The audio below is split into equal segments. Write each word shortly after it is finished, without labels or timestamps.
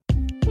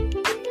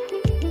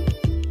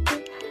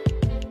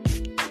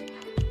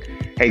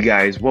Hey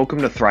guys, welcome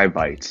to Thrive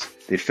Bites,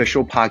 the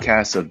official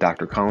podcast of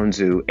Dr. Colin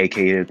Zhu,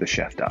 aka the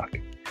Chef Doc.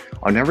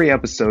 On every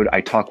episode,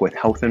 I talk with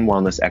health and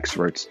wellness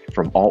experts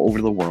from all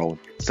over the world,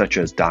 such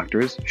as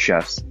doctors,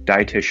 chefs,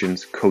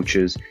 dietitians,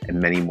 coaches, and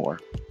many more.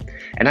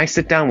 And I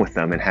sit down with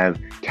them and have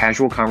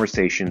casual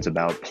conversations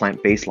about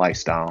plant-based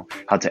lifestyle,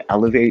 how to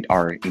elevate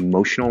our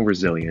emotional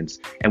resilience,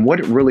 and what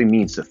it really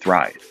means to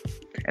thrive.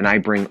 And I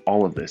bring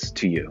all of this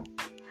to you.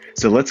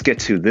 So let's get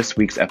to this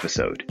week's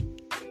episode.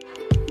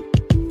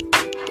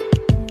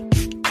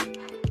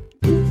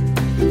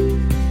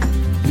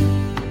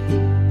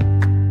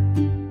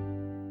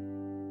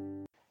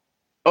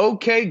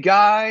 Okay,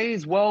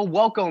 guys. Well,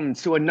 welcome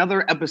to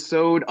another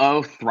episode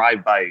of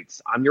Thrive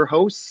Bites. I'm your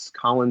host,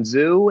 Colin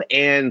Zhu,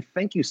 and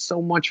thank you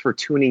so much for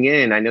tuning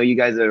in. I know you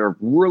guys are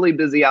really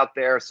busy out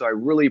there, so I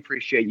really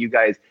appreciate you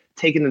guys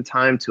taking the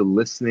time to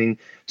listening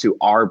to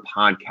our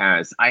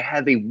podcast. I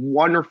have a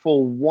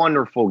wonderful,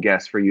 wonderful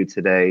guest for you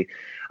today.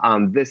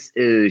 This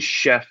is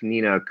Chef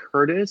Nina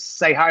Curtis.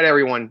 Say hi to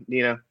everyone,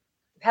 Nina.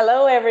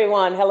 Hello,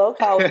 everyone. Hello,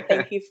 Colin.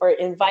 Thank you for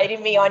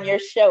inviting me on your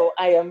show.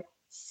 I am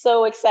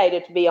so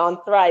excited to be on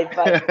Thrive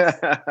Bites.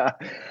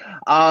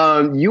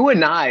 You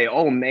and I,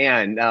 oh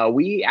man,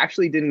 we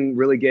actually didn't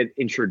really get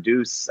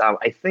introduced.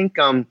 I think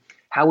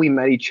how we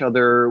met each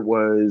other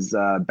was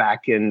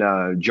back in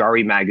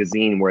Jari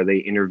magazine, where they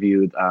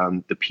interviewed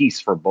the piece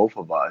for both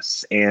of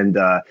us. And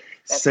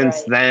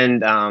since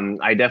then,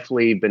 I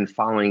definitely been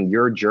following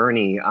your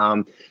journey.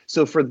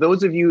 So for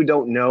those of you who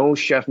don't know,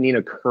 Chef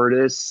Nina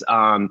Curtis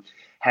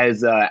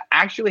has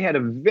actually had a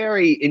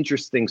very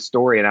interesting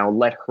story, and I'll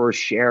let her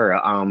share.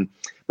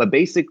 But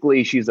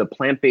basically, she's a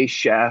plant-based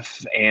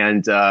chef,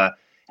 and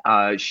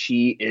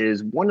she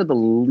is one of the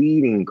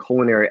leading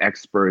culinary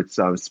experts,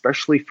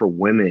 especially for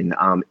women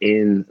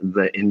in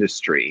the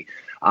industry.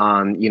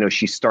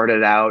 She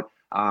started out,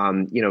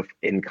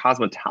 in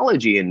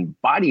cosmetology and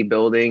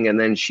bodybuilding, and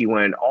then she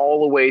went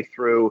all the way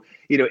through,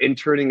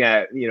 interning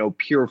at,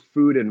 Pure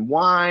Food and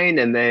Wine,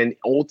 and then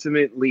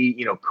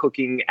ultimately,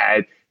 cooking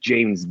at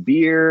James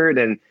Beard,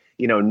 and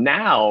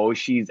now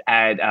she's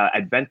at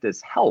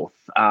Adventist Health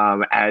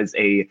as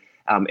a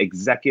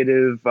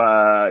executive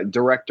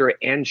director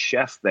and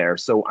chef there.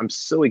 So I'm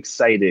so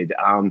excited.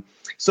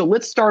 So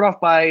let's start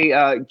off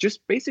by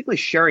just basically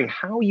sharing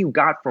how you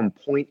got from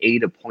point A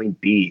to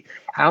point B,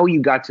 how you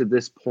got to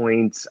this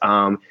point.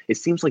 It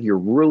seems like you're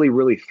really,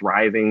 really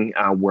thriving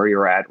where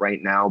you're at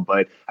right now,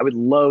 but I would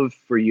love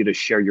for you to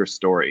share your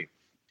story.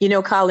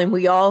 Colin,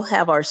 we all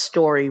have our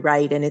story,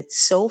 right? And it's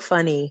so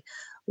funny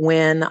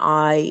when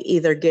I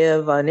either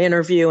give an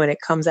interview and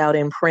it comes out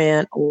in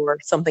print or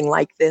something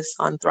like this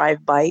on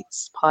Thrive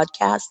Bites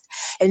podcast,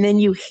 and then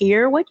you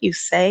hear what you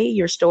say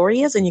your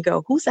story is and you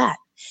go, who's that?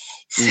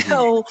 Mm-hmm.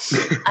 So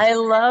I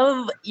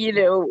love,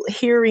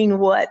 hearing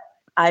what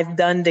I've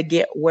done to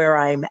get where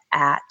I'm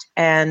at.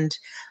 And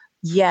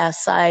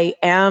yes, I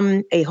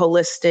am a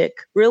holistic,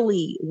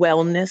 really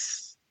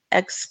wellness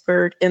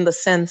expert in the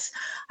sense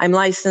I'm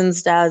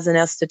licensed as an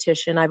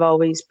esthetician. I've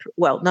always,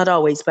 not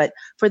always, but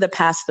for the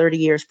past 30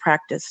 years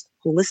practiced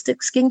holistic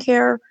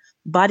skincare,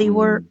 body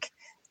work,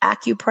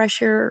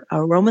 acupressure,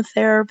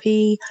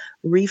 aromatherapy,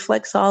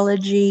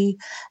 reflexology.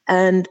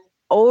 And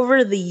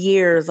over the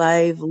years,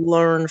 I've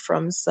learned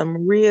from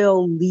some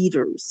real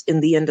leaders in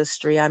the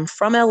industry. I'm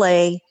from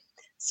LA,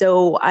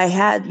 so I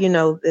had,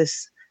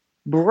 this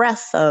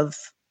breadth of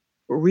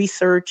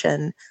research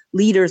and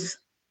leaders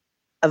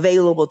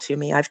available to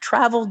me. I've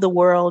traveled the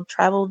world,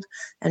 traveled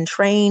and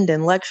trained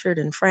and lectured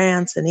in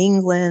France and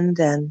England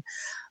and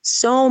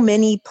so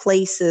many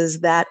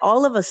places that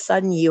all of a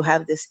sudden you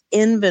have this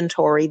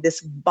inventory, this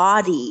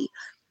body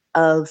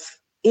of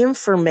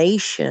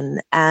information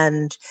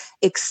and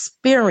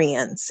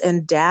experience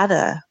and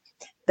data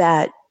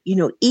that,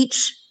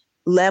 each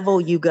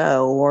level you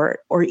go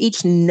or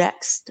each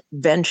next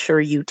venture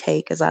you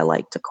take, as I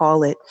like to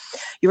call it,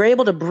 you're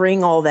able to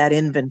bring all that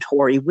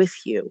inventory with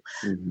you.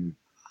 Mm-hmm.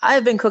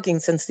 I've been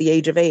cooking since the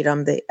age of 8.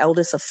 I'm the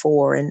eldest of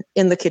 4 and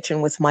in the kitchen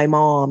with my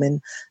mom.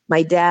 And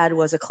my dad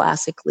is a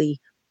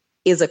classically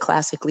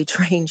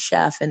trained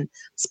chef and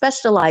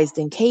specialized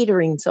in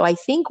catering. So I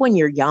think when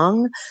you're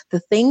young,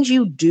 the things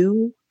you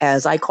do,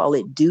 as I call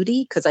it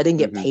duty, because I didn't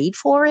get paid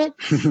for it,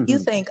 you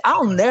think,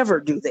 I'll never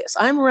do this.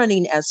 I'm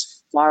running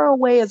as far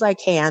away as I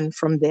can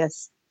from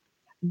this.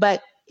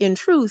 But in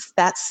truth,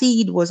 that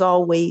seed was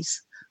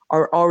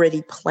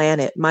already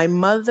planted. My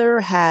mother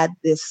had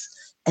this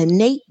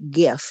innate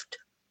gift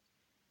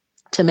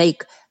to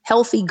make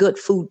healthy, good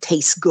food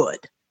taste good.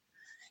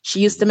 She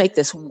used to make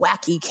this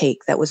wacky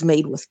cake that was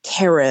made with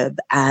carob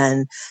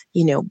and,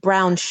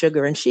 brown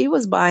sugar. And she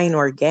was buying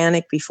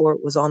organic before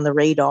it was on the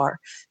radar.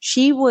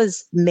 She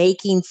was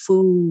making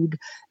food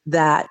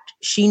that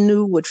she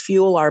knew would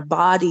fuel our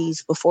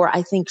bodies before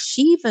I think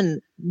she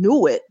even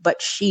knew it, but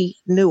she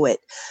knew it.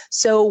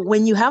 So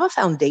when you have a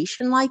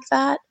foundation like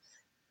that,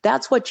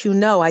 that's what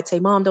I'd say,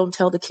 Mom, don't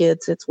tell the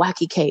kids it's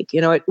wacky cake.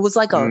 It was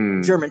like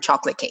a German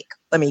chocolate cake.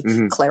 Let me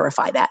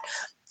clarify that.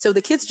 So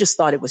the kids just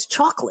thought it was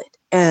chocolate.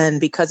 And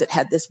because it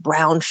had this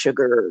brown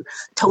sugar,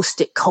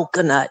 toasted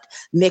coconut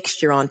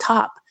mixture on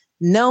top,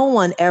 no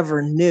one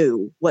ever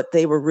knew what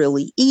they were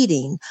really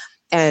eating.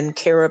 And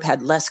carob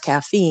had less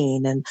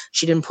caffeine, and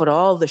she didn't put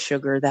all the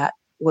sugar that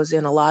was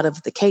in a lot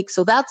of the cake.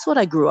 So that's what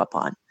I grew up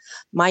on.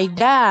 My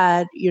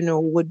dad,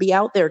 would be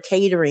out there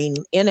catering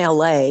in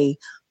LA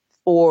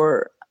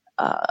for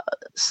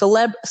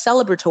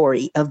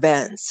celebratory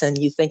events. And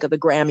you think of the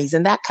Grammys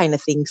and that kind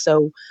of thing.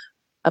 So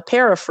a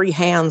pair of free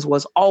hands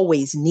was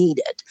always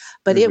needed,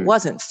 but it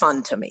wasn't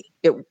fun to me.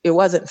 It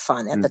wasn't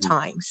fun at the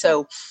time.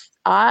 So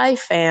I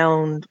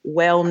found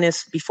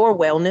wellness before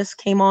wellness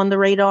came on the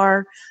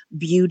radar.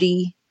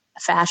 Beauty,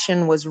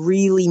 fashion was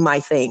really my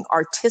thing,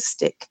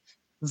 artistic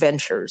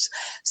ventures.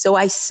 So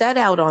I set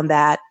out on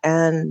that,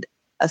 and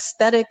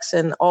aesthetics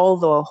and all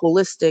the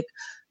holistic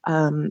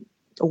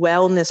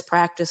wellness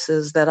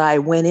practices that I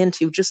went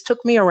into just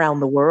took me around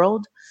the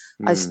world.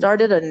 I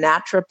started a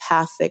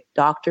naturopathic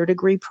doctor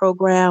degree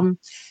program.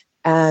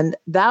 And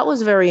that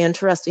was very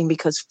interesting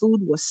because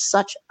food was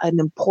such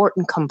an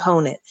important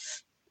component.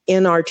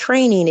 In our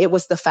training, it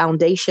was the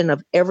foundation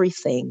of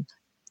everything.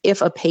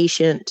 If a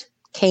patient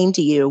came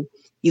to you,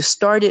 you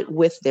started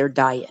with their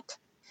diet.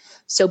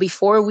 So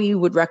before we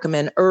would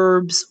recommend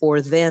herbs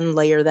or then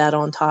layer that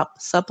on top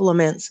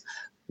supplements,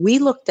 we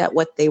looked at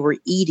what they were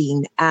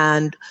eating,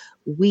 and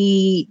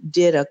we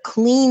did a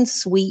clean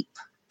sweep,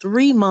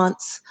 3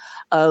 months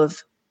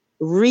of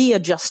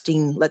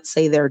readjusting, let's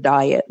say, their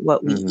diet,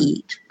 what we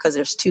eat, because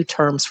there's 2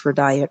 terms for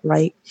diet,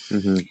 right?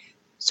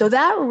 So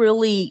that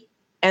really,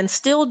 and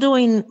still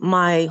doing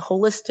my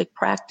holistic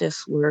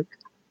practice work,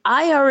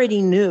 I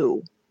already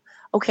knew,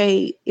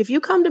 okay, if you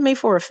come to me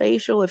for a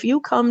facial, if you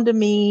come to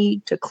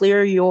me to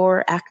clear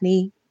your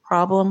acne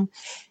problem,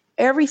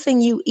 everything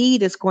you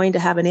eat is going to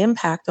have an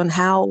impact on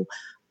how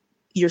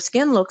your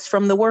skin looks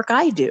from the work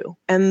I do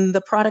and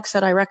the products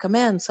that I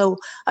recommend. So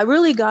I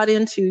really got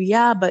into,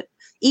 but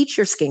eat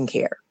your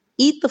skincare.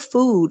 Eat the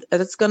food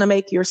that's going to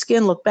make your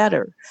skin look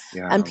better.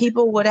 Yeah. And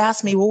people would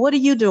ask me, well, what are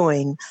you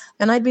doing?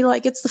 And I'd be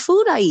like, it's the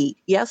food I eat.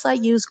 Yes, I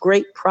use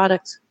great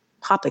products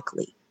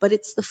topically, but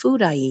it's the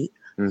food I eat.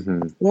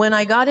 When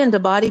I got into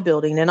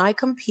bodybuilding, and I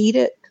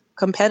competed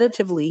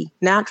competitively,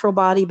 natural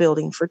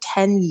bodybuilding for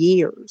 10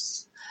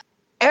 years,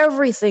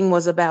 everything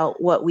was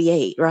about what we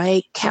ate,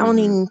 right?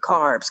 Counting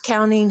carbs,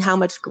 counting how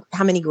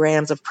many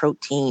grams of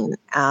protein,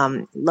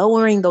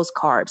 lowering those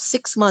carbs,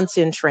 6 months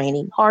in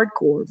training,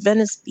 hardcore,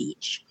 Venice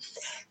Beach.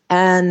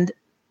 And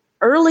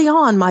early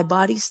on, my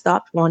body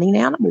stopped wanting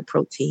animal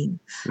protein.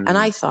 And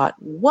I thought,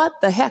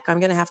 what the heck? I'm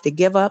going to have to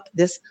give up.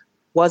 This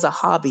was a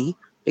hobby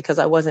because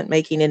I wasn't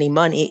making any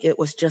money. It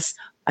was just,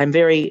 I'm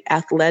very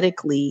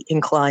athletically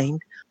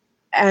inclined.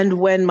 And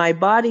when my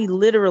body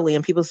literally,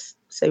 and people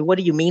say, what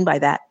do you mean by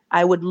that?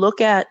 I would look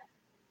at,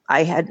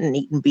 I hadn't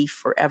eaten beef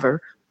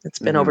forever. It's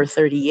been over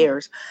 30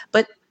 years,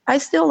 but I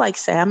still like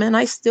salmon.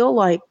 I still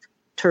like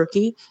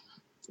turkey.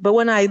 But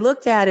when I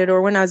looked at it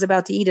or when I was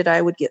about to eat it,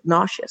 I would get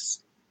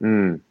nauseous.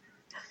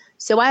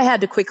 So I had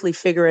to quickly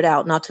figure it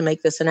out, not to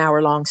make this an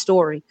hour-long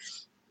story.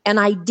 And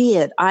I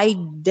did. I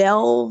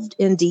delved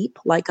in deep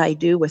like I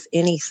do with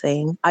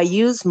anything. I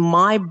used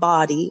my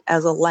body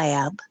as a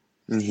lab.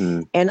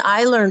 And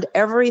I learned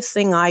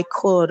everything I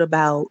could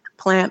about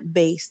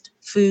plant-based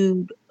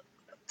food,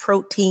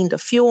 protein to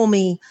fuel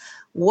me.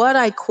 What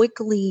I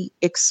quickly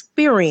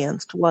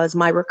experienced was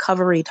my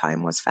recovery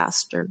time was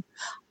faster.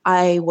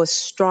 I was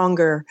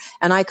stronger,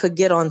 and I could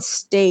get on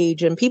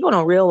stage. And people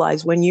don't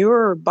realize when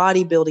you're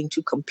bodybuilding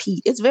to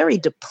compete, it's very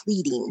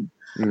depleting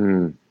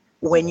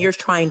when you're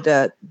trying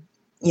to,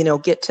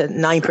 get to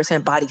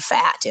 9% body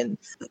fat and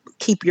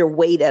keep your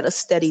weight at a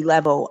steady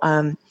level.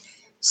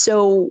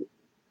 So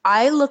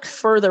I looked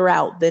further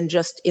out than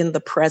just in the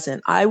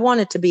present. I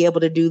wanted to be able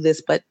to do this,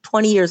 but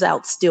 20 years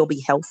out, still be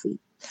healthy.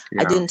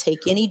 Yeah. I didn't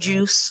take any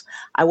juice.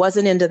 I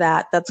wasn't into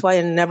that. That's why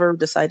I never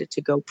decided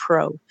to go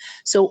pro.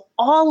 So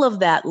all of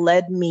that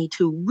led me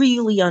to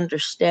really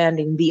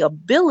understanding the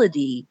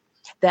ability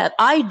that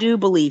I do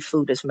believe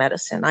food is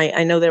medicine.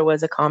 I know there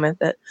was a comment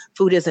that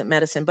food isn't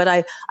medicine, but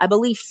I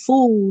believe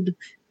food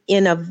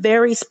in a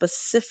very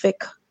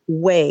specific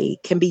way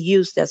can be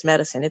used as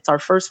medicine. It's our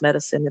first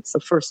medicine. It's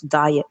the first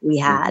diet we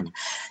had.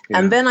 Yeah.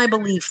 And then I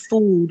believe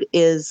food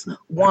is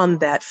one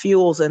that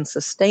fuels and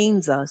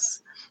sustains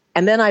us.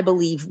 And then I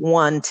believe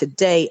one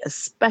today,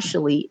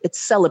 especially,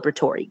 it's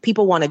celebratory.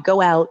 People want to go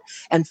out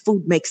and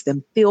food makes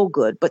them feel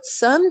good. But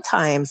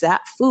sometimes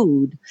that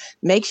food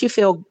makes you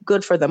feel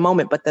good for the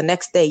moment, but the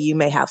next day you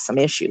may have some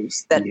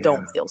issues that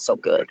don't feel so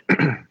good.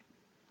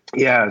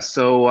 Yeah.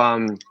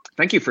 So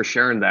thank you for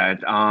sharing that.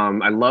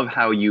 I love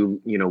how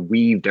you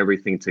weaved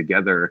everything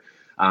together.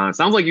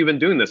 Sounds like you've been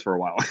doing this for a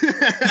while.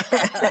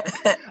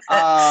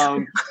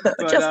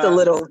 Just a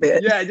little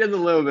bit. Yeah, just a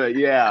little bit.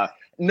 Yeah.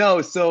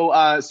 No, so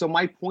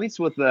my points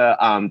with the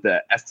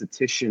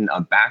esthetician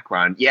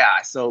background,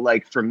 so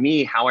like for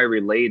me, how I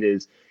relate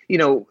is,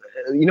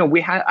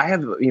 I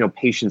have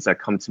patients that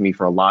come to me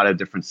for a lot of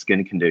different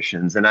skin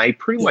conditions, and I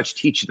pretty much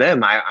teach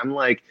them. I'm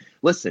like,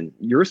 listen,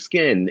 your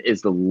skin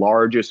is the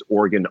largest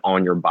organ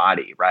on your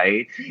body,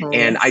 right?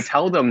 And I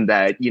tell them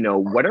that,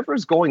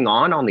 whatever's going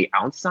on the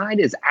outside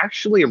is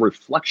actually a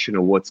reflection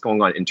of what's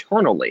going on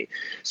internally.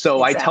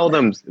 So I tell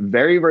them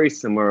very, very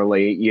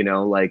similarly,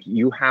 like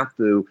you have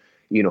to,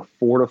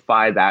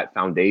 fortify that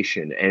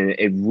foundation. And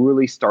it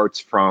really starts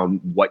from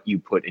what you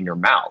put in your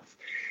mouth.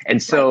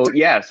 And so,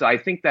 so I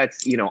think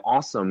that's,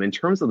 awesome. In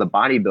terms of the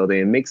bodybuilding,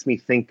 it makes me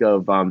think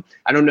of, I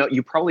don't know,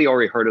 you probably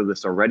already heard of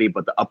this already,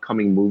 but the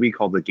upcoming movie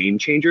called the Game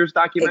Changers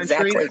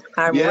documentary. Exactly.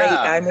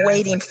 I'm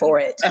waiting for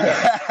it.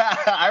 Yeah.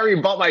 I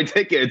already bought my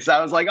tickets.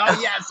 I was like,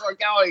 oh yes, we're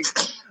going.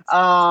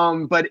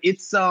 But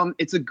it's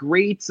a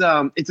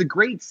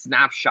great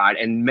snapshot,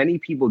 and many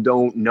people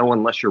don't know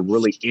unless you're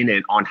really in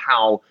it on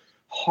how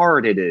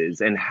hard it is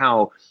and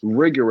how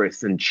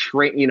rigorous and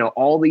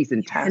all these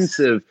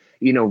intensive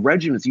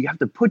regimens you have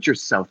to put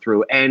yourself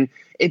through. And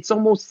it's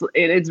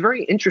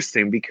very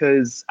interesting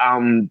because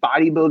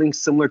bodybuilding,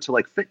 similar to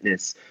like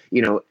fitness,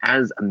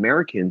 as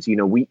Americans,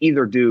 we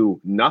either do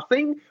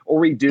nothing or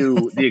we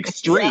do the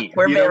extreme.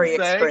 We're very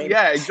extreme.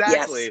 Yeah,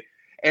 exactly. Yes.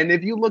 And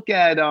if you look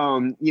at,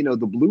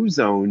 the blue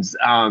zones,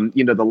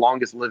 the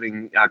longest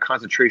living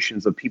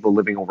concentrations of people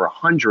living over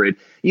 100,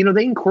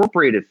 they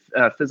incorporated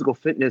physical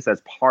fitness as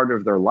part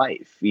of their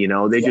life.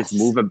 They just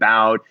move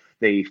about.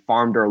 They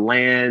farm their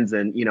lands,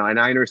 and and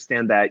I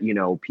understand that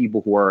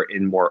people who are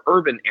in more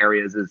urban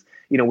areas is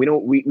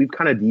we've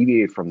kind of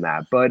deviated from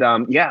that. But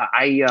I'm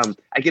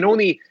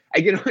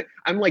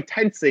like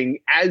tensing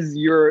as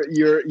you're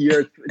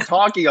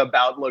talking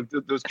about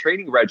those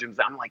training regimes.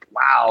 I'm like,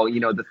 wow,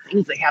 the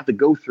things they have to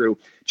go through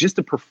just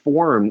to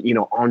perform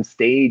on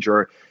stage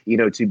or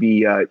to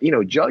be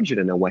judged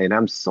in a way. And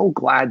I'm so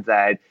glad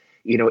that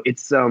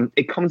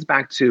it comes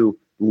back to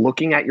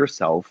looking at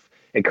yourself.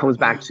 It comes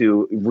back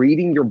to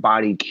reading your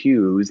body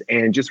cues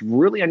and just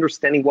really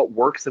understanding what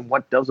works and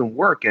what doesn't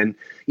work. And,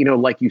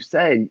 like you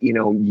said,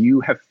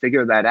 you have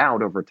figured that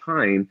out over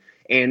time,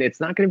 and it's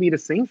not going to be the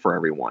same for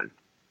everyone.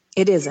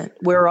 It isn't.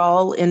 We're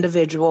all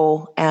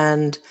individual.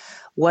 And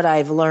what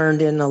I've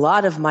learned in a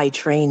lot of my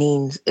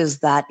trainings is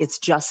that it's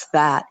just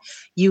that.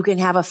 You can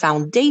have a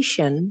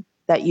foundation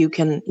that you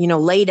can,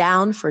 lay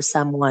down for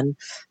someone.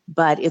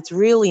 But it's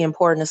really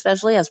important,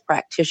 especially as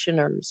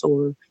practitioners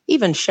or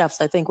even chefs.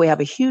 I think we have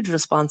a huge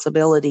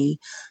responsibility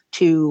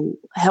to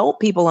help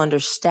people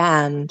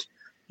understand,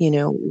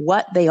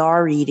 what they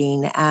are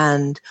eating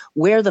and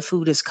where the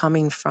food is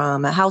coming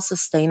from, how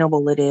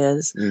sustainable it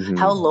is,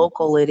 how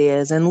local it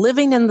is, and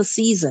living in the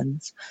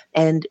seasons.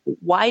 And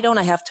why don't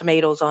I have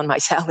tomatoes on my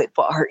salad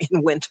bar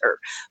in winter?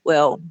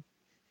 Well,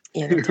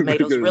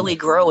 tomatoes really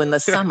grow in the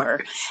summer.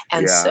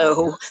 And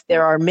so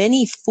there are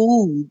many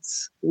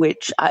foods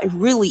which I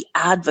really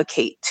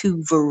advocate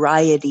to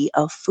variety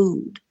of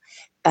food.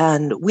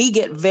 And we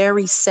get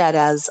very set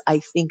as, I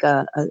think,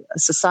 a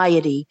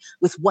society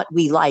with what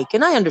we like.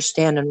 And I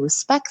understand and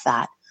respect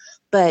that.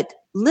 But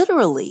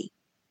literally,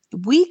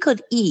 we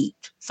could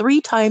eat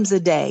 3 times a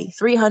day,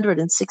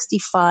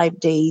 365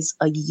 days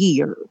a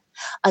year,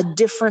 a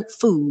different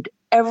food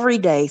every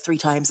day, 3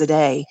 times a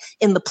day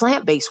in the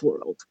plant-based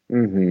world.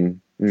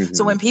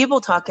 So when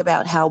people talk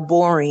about how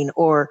boring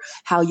or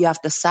how you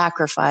have to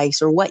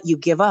sacrifice or what you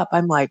give up,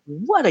 I'm like,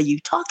 what are you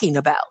talking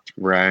about?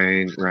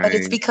 Right. But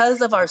it's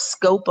because of our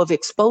scope of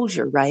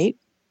exposure, right?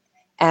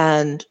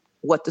 And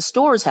what the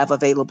stores have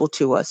available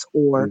to us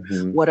or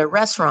what a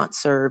restaurant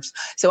serves.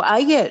 So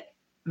I get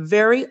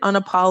very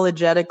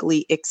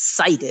unapologetically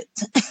excited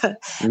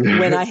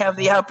when I have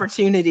the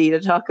opportunity to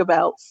talk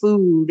about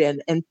food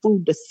and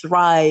food to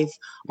thrive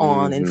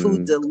on and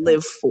food to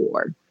live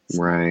for.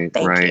 Right.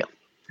 Thank you.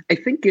 I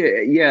think,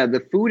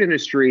 the food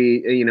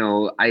industry,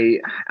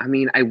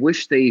 I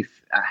wish they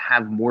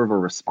have more of a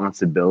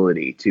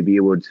responsibility to be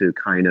able to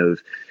kind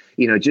of,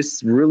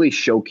 just really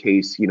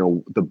showcase,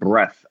 the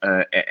breadth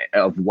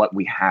of what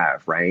we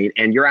have. Right.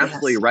 And you're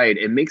absolutely right.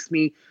 It makes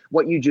me,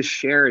 what you just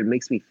shared,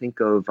 makes me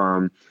think of,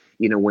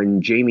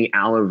 when Jamie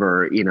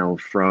Oliver,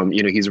 from,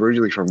 he's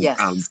originally from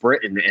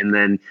Britain, and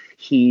then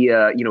he,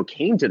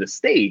 came to the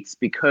States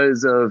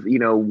because of,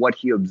 what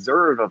he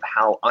observed of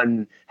how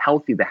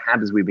unhealthy the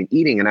habits we've been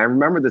eating. And I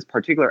remember this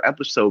particular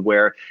episode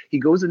where he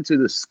goes into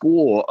the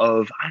school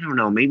of, I don't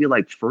know, maybe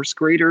like first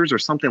graders or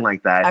something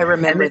like that. I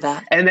remember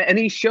that. And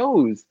he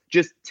shows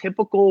just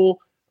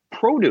typical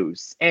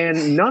produce,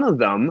 and none of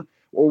them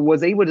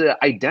was able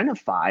to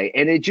identify.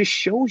 And it just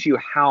shows you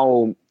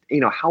how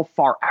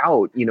far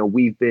out,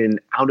 we've been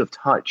out of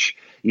touch,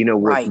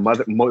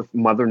 with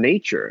Mother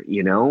Nature,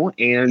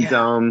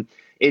 and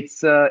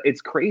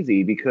it's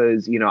crazy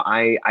because,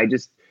 I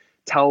just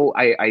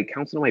I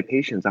counsel my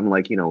patients. I'm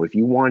like, if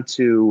you want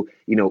to,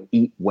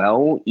 eat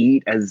well,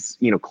 eat as,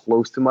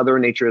 close to Mother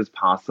Nature as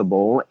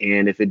possible.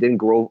 And if it didn't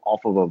grow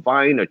off of a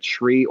vine, a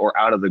tree, or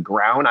out of the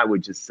ground, I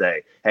would just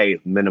say, hey,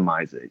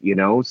 minimize it,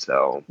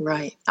 so.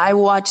 Right. I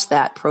watched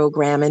that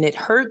program and it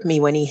hurt me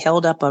when he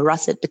held up a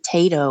russet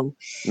potato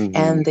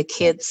and the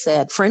kid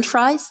said, French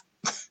fries?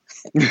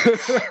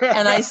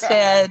 And I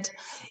said,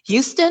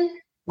 Houston,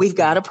 we've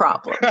got a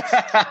problem.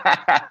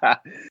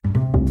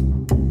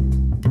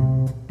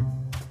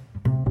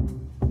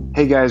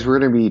 Hey guys, we're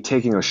going to be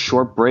taking a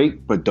short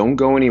break, but don't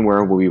go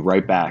anywhere. We'll be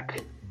right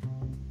back.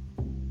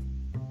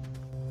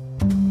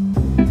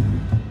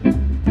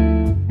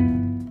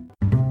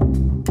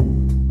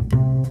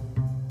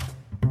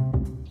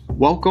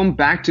 Welcome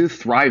back to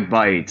Thrive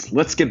Bites.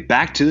 Let's get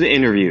back to the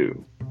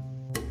interview.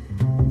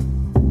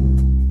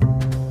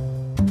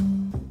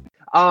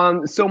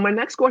 So my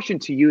next question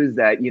to you is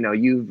that,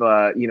 you've,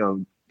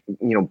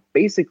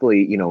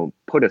 basically,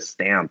 put a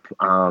stamp,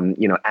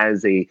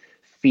 as a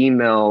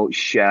female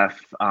chef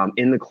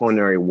in the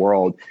culinary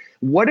world.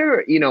 What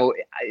are,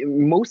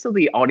 most of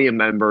the audience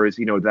members,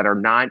 that are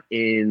not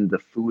in the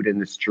food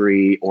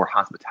industry or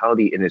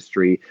hospitality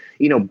industry,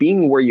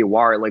 being where you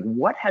are, like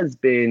what has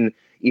been,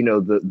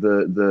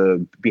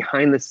 the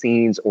behind the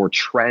scenes or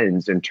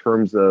trends in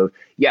terms of,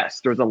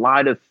 yes, there's a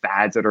lot of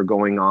fads that are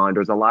going on.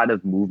 There's a lot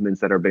of movements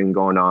that have been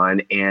going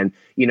on. And,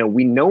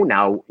 we know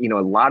now, a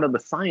lot of the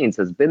science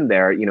has been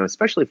there,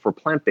 especially for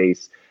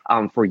plant-based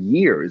for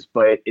years,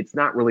 but it's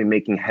not really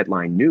making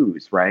headline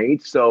news,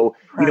 right? So,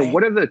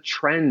 what are the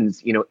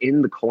trends,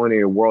 in the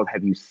culinary world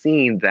have you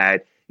seen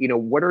that,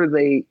 what are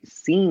they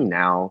seeing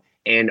now?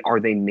 And are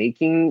they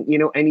making,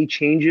 any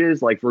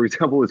changes? Like, for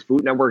example, is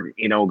Food Network,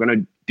 going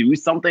to do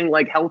something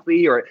like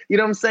healthy or,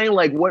 what I'm saying?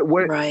 Like,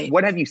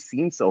 what have you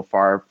seen so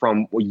far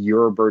from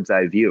your bird's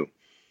eye view?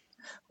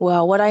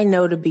 Well, what I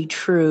know to be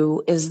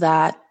true is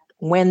that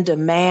when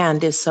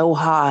demand is so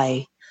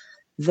high,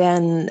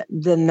 then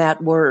the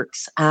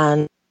networks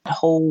and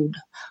hold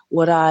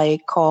what I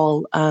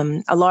call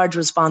a large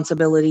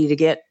responsibility to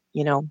get,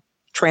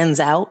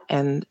 trends out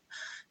and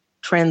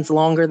trends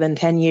longer than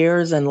 10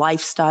 years and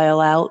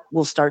lifestyle out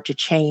will start to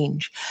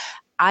change.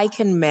 I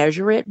can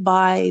measure it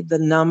by the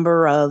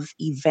number of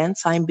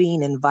events I'm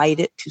being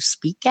invited to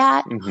speak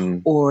at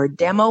or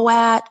demo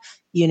at.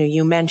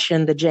 You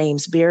mentioned the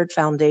James Beard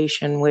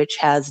Foundation, which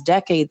has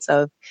decades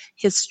of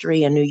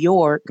history in New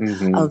York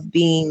of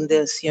being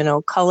this,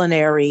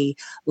 culinary,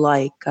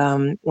 like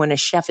when a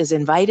chef is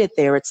invited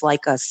there, it's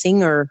like a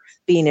singer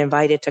being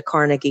invited to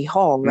Carnegie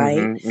Hall,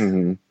 right?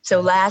 So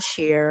last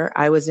year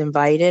I was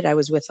invited. I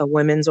was with a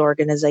women's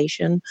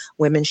organization,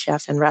 Women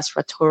Chef and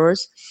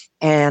Restaurateurs,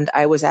 and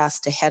I was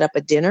asked to head up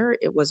a dinner.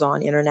 It was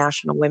on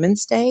International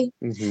Women's Day.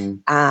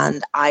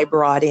 And I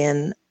brought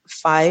in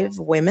 5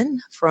 women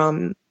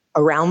from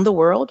around the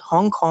world,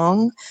 Hong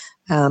Kong,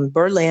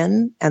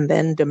 Berlin, and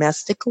then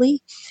domestically.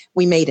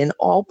 We made an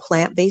all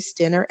plant-based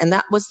dinner, and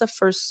that was the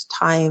first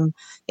time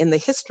in the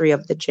history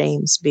of the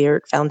James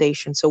Beard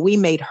Foundation. So we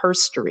made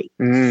herstory.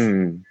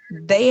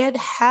 They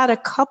had a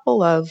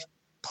couple of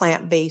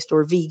plant-based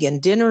or vegan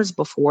dinners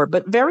before,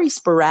 but very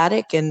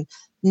sporadic and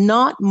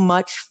not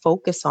much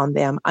focus on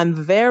them. I'm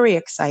very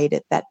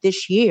excited that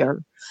this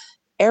year,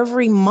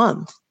 every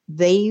month,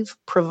 they've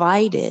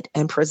provided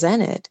and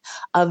presented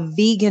a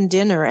vegan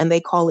dinner, and they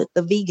call it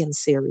the Vegan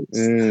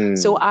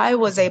Series. So I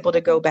was able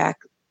to go back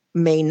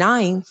May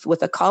 9th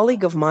with a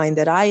colleague of mine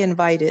that I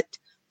invited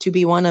to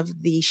be one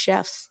of the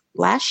chefs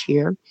last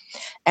year.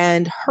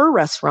 And her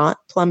restaurant,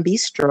 Plum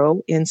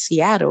Bistro in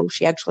Seattle,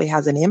 she actually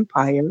has an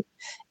empire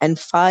and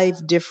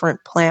 5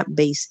 different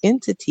plant-based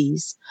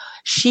entities.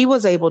 She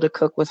was able to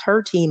cook with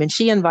her team, and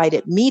she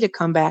invited me to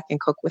come back and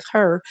cook with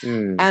her.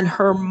 And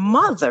her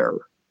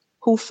mother,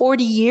 who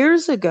 40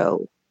 years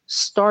ago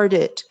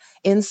started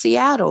in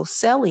Seattle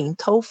selling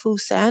tofu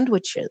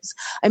sandwiches.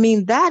 I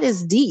mean, that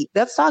is deep.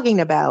 That's talking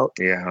about,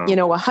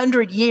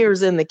 100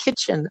 years in the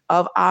kitchen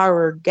of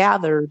our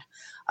gathered,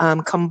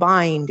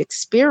 combined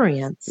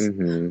experience.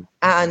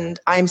 And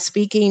I'm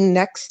speaking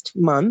next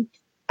month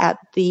at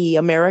the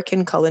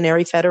American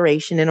Culinary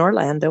Federation in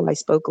Orlando. I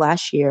spoke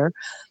last year.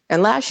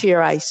 And last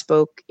year I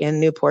spoke in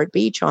Newport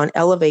Beach on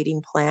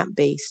elevating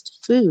plant-based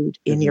food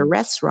in your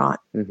restaurant.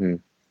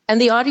 And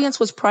the audience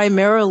was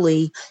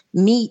primarily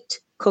meat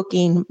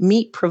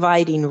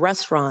providing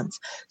restaurants.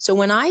 So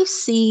when I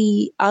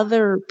see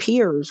other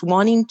peers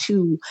wanting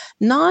to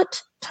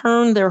not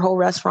turn their whole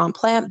restaurant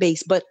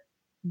plant-based, but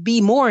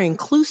be more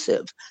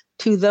inclusive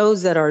to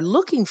those that are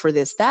looking for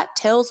this, that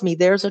tells me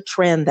there's a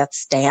trend that's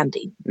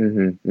standing.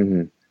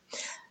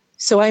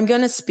 So I'm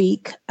going to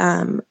speak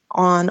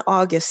on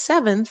August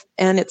 7th,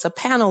 and it's a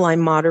panel I'm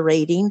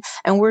moderating,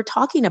 and we're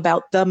talking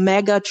about the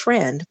mega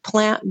trend,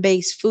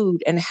 plant-based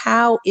food, and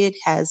how it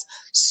has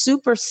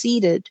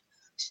superseded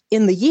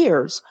in the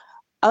years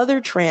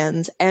other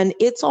trends, and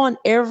it's on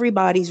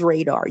everybody's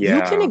radar.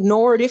 You can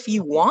ignore it if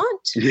you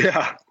want.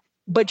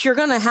 But you're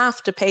going to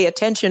have to pay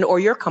attention, or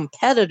your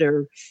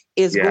competitor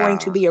is going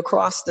to be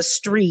across the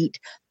street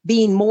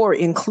being more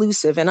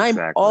inclusive. And I'm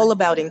all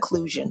about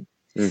inclusion.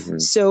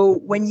 So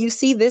when you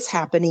see this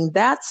happening,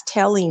 that's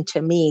telling to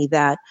me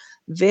that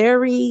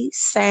very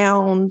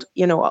sound,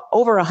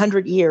 over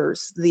 100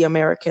 years, the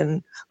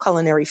American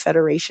Culinary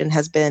Federation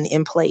has been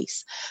in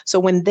place. So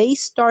when they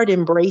start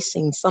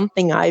embracing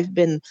something I've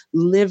been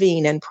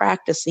living and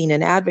practicing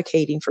and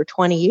advocating for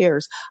 20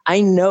 years,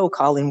 I know,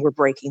 Colin, we're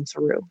breaking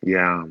through.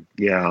 Yeah.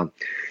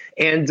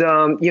 And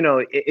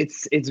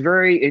it's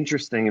very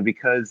interesting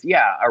because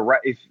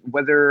if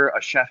whether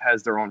a chef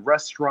has their own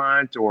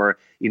restaurant or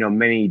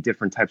many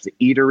different types of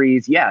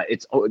eateries,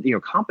 it's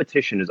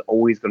competition is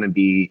always going to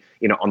be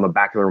on the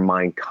back of their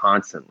mind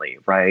constantly,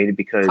 right?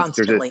 Because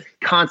there's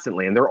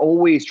constantly, and they're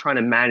always trying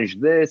to manage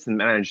this and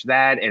manage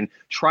that, and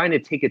trying to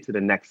take it to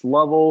the next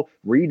level,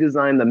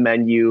 redesign the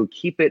menu,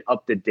 keep it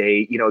up to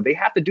date. They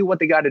have to do what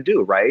they got to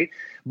do, right?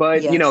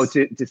 But Yes.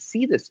 to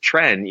see this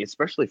trend,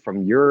 especially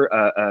from your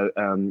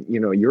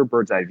your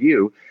bird's eye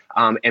view,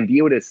 and be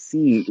able to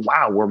see,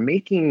 wow,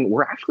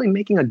 we're actually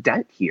making a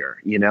dent here.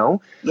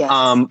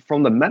 Yes.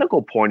 From the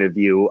medical point of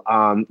view,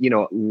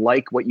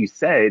 like what you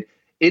said,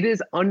 it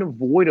is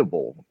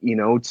unavoidable,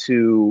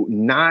 to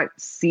not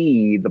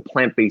see the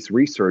plant-based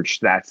research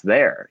that's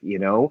there.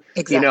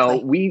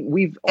 Exactly.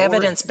 We've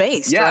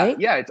Evidence-based, right?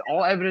 Yeah, it's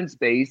all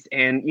evidence-based,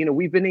 and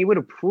we've been able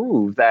to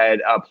prove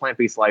that a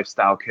plant-based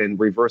lifestyle can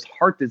reverse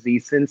heart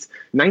disease since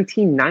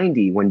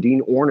 1990, when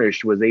Dean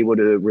Ornish was able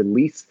to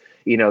release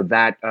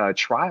that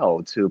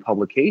trial to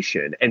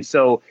publication. And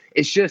so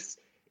it's just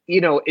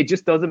it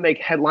just doesn't make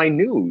headline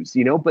news,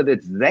 but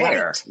it's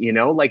there,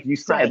 Right. like you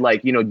said, Right.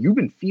 like, you've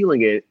been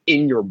feeling it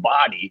in your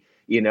body,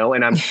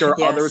 and I'm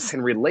sure others Yes.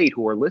 can relate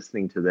who are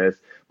listening to this.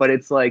 But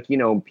it's like,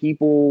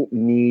 people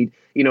need,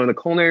 in the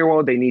culinary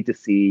world, they need to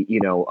see,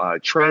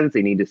 trends,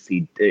 they need to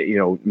see,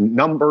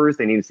 numbers,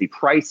 they need to see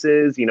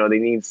prices, they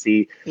need to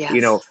see,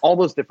 Yes. all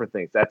those different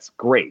things. That's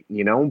great,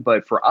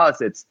 but for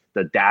us, it's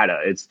the data,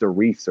 it's the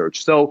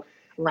research. So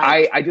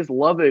Right. I just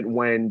love it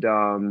when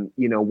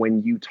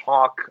when you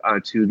talk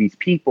to these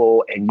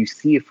people and you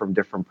see it from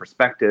different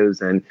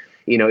perspectives, and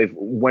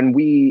when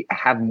we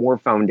have more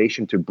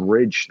foundation to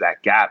bridge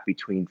that gap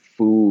between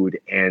food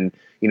and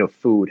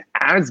food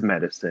as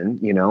medicine,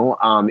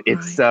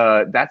 it's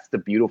that's the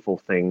beautiful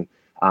thing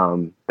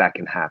that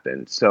can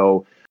happen.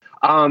 So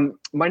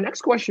my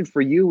next question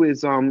for you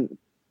is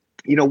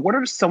what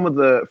are some of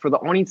for the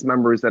audience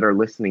members that are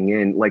listening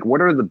in, like,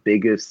 what are the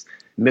biggest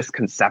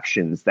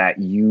misconceptions that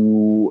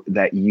you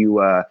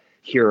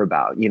hear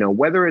about,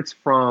 whether it's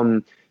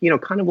from,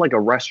 kind of like a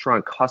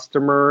restaurant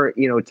customer,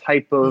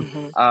 type of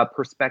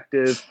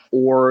perspective,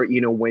 or,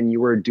 when you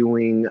were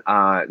doing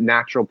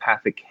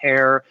naturopathic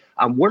hair,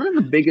 what are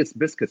the biggest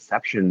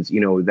misconceptions,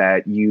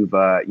 that you've,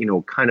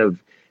 kind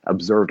of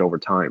observed over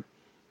time?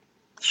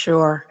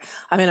 Sure.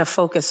 I'm going to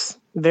focus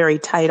very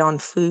tight on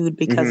food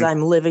because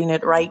I'm living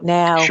it right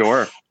now.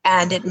 Sure.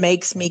 And it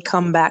makes me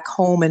come back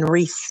home and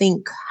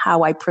rethink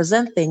how I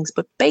present things.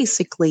 But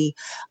basically,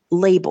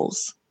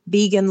 labels,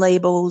 vegan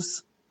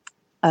labels,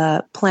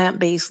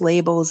 plant-based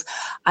labels.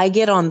 I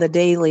get on the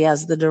daily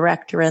as the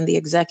director and the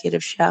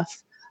executive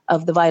chef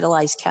of the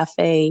Vitalized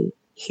Cafe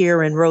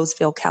here in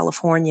Roseville,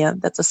 California.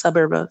 That's a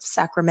suburb of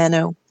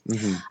Sacramento.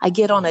 I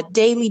get on a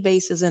daily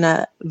basis in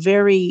a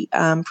very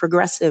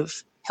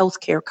progressive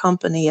healthcare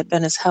company,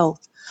 Adventist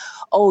Health.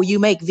 Oh, you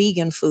make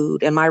vegan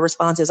food. And my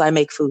response is, I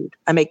make food.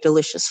 I make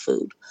delicious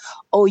food.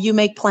 Oh, you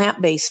make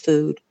plant-based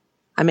food.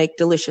 I make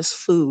delicious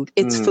food.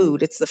 It's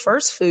food. It's the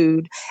first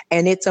food,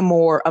 and it's a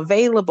more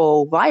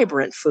available,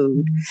 vibrant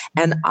food.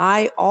 And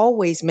I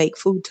always make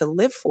food to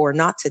live for,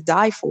 not to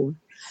die for,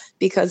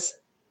 because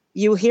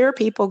you hear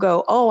people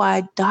go, oh,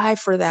 I die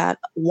for that.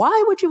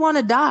 Why would you want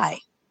to die?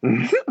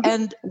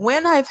 And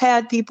when I've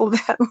had people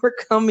that were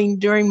coming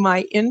during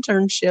my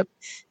internship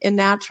in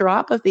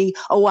naturopathy,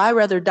 oh, I'd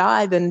rather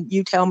die than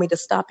you tell me to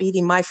stop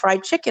eating my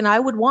fried chicken, I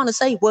would want to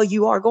say, well,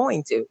 you are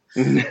going to.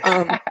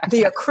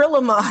 The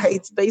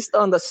acrylamides based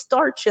on the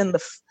starch and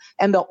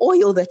the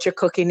oil that you're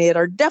cooking it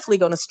are definitely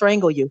going to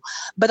strangle you.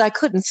 But I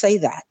couldn't say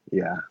that.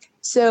 Yeah.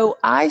 So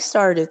I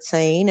started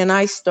saying, and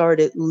I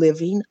started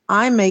living,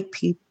 I make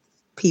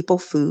people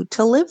food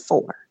to live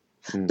for.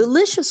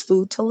 Delicious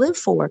food to live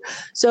for.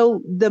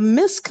 So the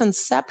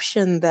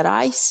misconception that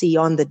I see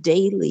on the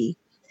daily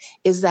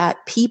is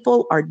that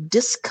people are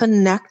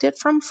disconnected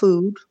from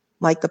food,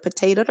 like the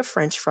potato to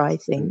French fry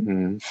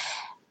thing.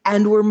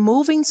 And we're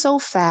moving so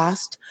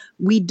fast,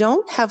 we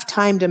don't have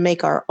time to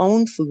make our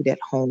own food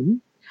at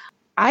home.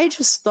 I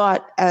just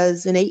thought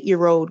as an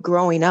 8-year-old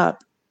growing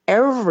up,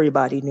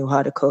 everybody knew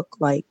how to cook.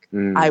 Like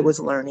I was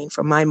learning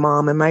from my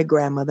mom and my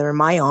grandmother and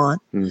my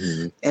aunt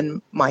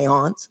and my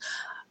aunts.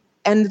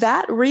 And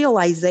that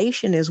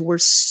realization is we're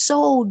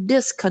so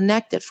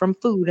disconnected from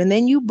food. And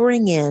then you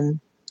bring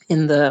in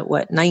the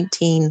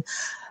 1950s,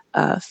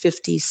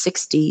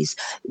 60s,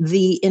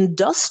 the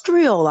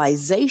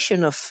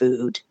industrialization of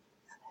food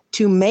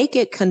to make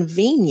it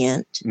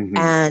convenient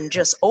and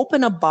just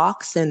open a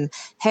box and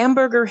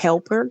hamburger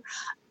helper.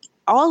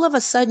 All of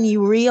a sudden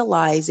you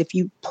realize if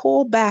you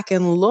pull back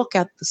and look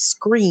at the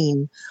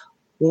screen,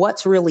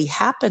 what's really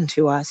happened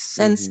to us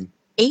since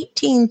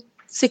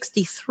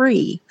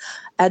 1863,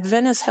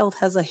 Adventist Health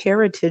has a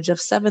heritage of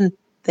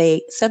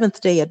Seventh-day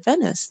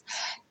Adventists.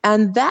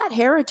 And that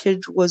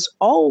heritage was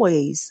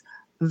always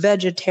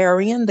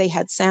vegetarian. They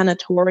had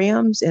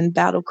sanatoriums in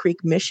Battle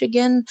Creek,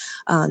 Michigan.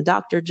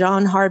 Dr.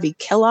 John Harvey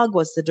Kellogg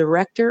was the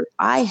director.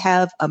 I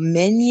have a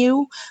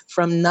menu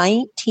from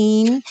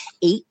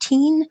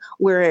 1918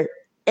 where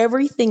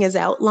everything is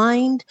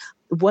outlined,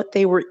 what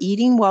they were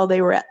eating while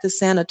they were at the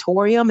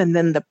sanatorium, and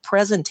then the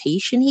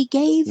presentation he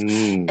gave.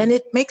 And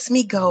it makes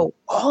me go,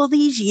 all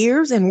these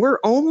years and we're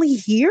only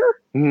here?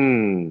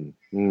 It's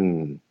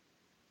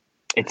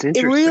interesting.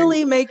 It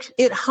really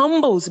it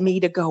humbles me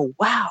to go,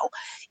 wow,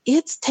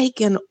 it's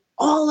taken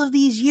all of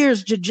these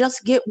years to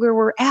just get where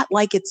we're at,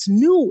 like it's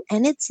new,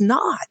 and it's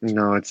not.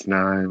 No, it's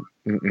not.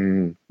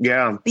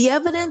 Yeah. The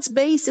evidence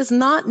base is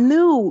not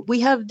new.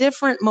 We have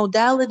different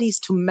modalities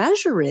to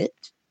measure it,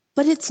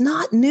 but it's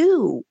not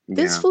new. Yeah.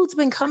 This food's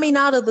been coming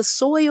out of the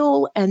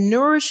soil and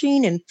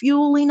nourishing and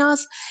fueling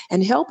us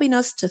and helping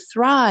us to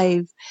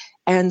thrive.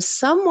 And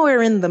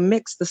somewhere in the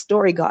mix, the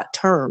story got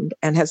turned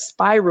and has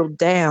spiraled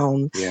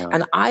down. Yeah.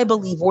 And I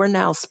believe we're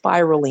now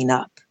spiraling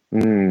up.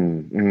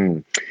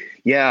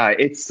 Yeah,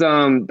 it's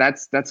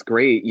that's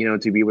great,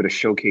 to be able to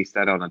showcase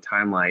that on a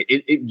timeline.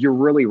 You're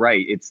really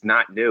right. It's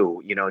not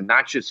new,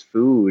 not just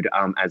food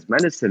as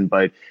medicine,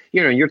 but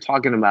you're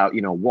talking about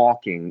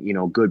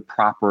walking, good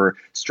proper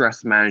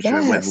stress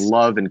management with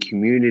love and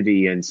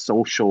community and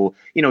social,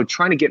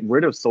 trying to get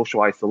rid of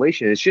social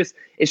isolation. It's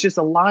just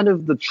a lot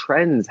of the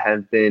trends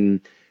have been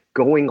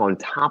going on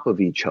top of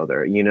each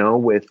other,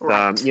 with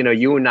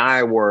you and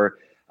I were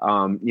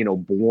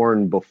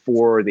born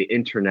before the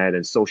internet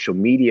and social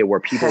media, where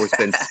people have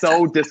been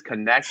so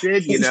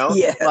disconnected,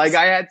 yes. Like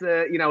I had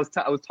to, I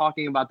was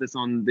talking about this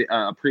on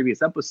the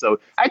previous episode.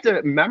 I had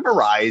to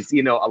memorize, a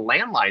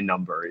landline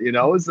number,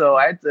 so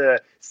I had to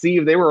see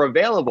if they were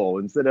available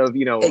instead of,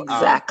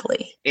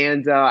 exactly.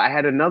 And I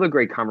had another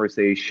great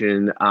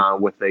conversation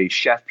with a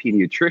chef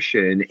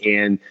pediatrician,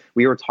 and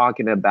we were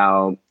talking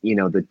about,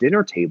 the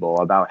dinner table,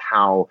 about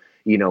how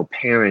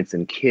parents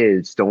and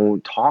kids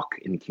don't talk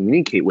and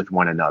communicate with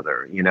one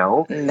another,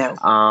 No.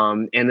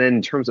 And then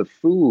in terms of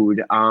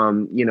food,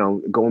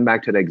 going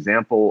back to the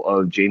example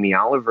of Jamie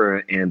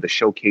Oliver and the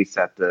showcase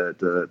at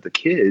the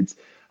kids,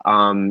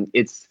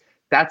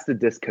 that's the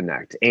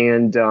disconnect.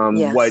 And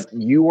what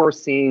you are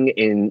seeing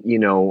in,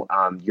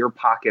 your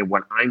pocket,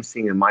 what I'm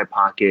seeing in my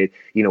pocket,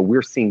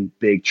 we're seeing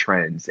big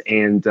trends.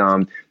 And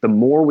the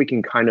more we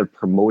can kind of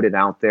promote it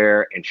out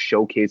there and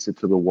showcase it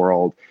to the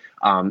world,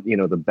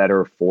 the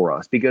better for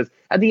us. Because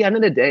at the end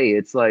of the day,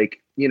 it's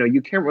like,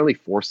 you can't really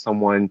force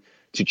someone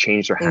to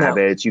change their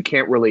habits. You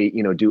can't really,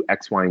 do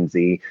X, Y, and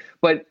Z.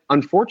 But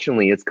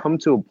unfortunately, it's come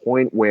to a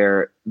point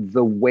where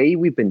the way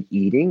we've been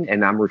eating,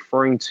 and I'm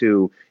referring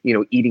to,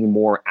 eating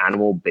more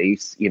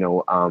animal-based,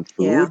 food.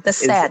 Yeah, the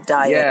sad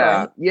diet. Yeah,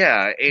 right?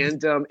 Yeah.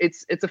 And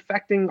it's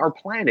affecting our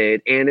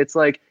planet. And it's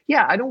like,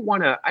 I don't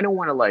want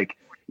to like,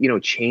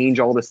 change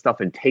all this stuff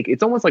and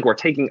it's almost like we're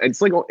taking,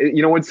 it's like,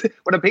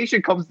 when a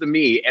patient comes to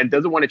me and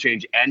doesn't want to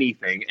change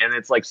anything, and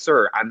it's like,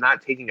 sir, I'm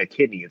not taking a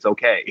kidney. It's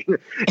okay.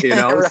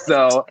 Right.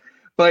 So,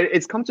 but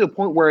it's come to a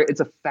point where it's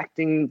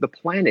affecting the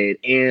planet.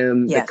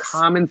 And the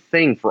common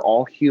thing for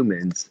all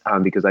humans,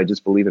 because I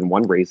just believe in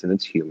one race and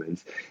it's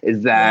humans,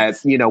 is that,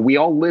 we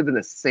all live in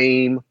the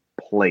same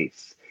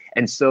place.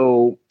 And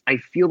so I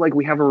feel like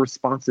we have a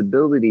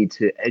responsibility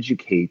to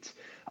educate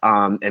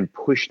and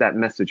push that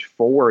message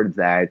forward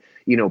that,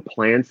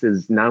 plants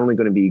is not only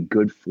going to be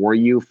good for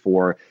you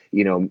for,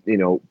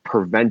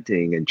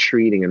 preventing and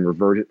treating and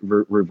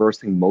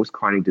reversing most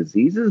chronic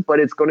diseases, but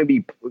it's going to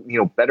be,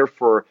 better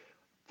for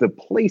the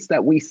place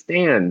that we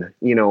stand,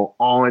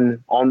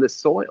 on this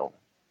soil.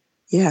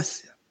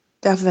 Yes,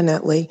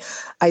 definitely.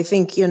 I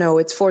think,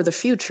 it's for the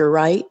future,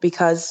 right?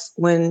 Because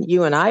when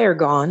you and I are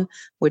gone,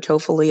 which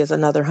hopefully is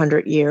another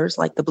 100 years,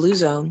 like the Blue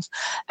Zones,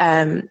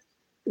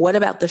 what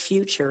about the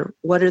future?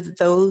 What are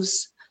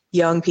those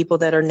young people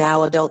that are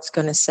now adults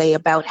going to say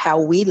about how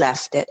we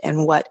left it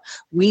and what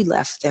we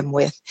left them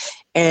with?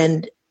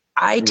 And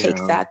I take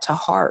that to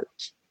heart.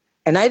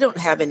 And I don't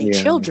have any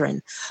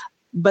children,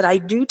 but I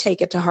do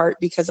take it to heart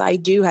because I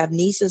do have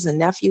nieces and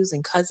nephews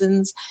and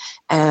cousins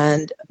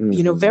and,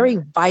 very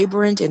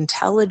vibrant,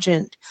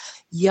 intelligent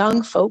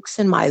young folks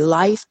in my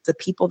life, the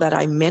people that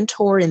I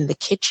mentor in the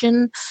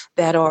kitchen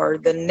that are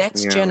the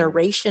next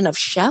generation of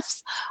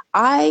chefs.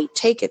 I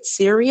take it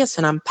serious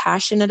and I'm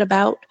passionate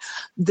about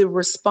the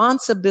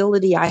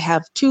responsibility I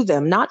have to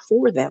them, not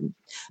for them,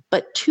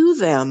 but to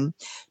them,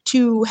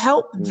 to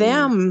help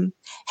them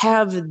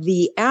have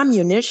the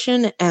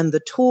ammunition and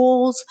the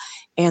tools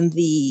and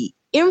the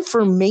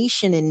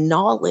information and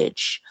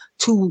knowledge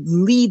to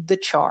lead the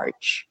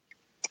charge.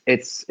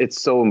 It's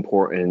so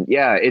important.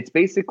 Yeah, it's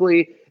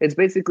basically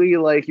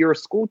like you're a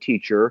school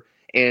teacher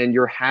and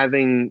you're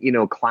having,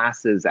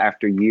 classes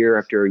after year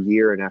after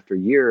year and after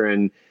year.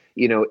 And,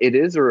 it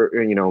is,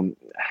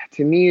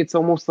 to me, it's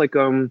almost like,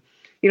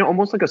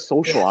 almost like a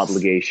social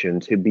obligation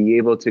to be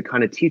able to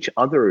kind of teach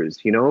others,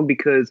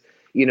 because,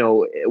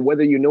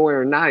 whether you know it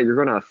or not, you're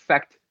going to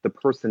affect the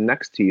person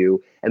next to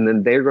you, and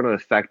then they're going to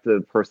affect the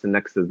person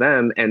next to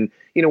them. And,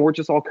 we're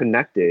just all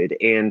connected.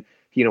 And,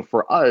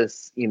 for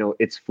us,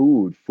 it's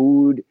food,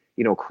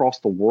 across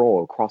the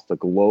world, across the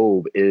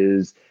globe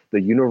is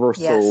the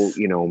universal,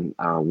 Yes.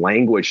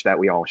 language that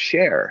we all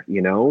share,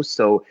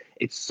 so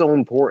it's so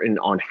important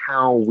on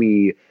how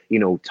we,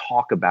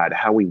 talk about it,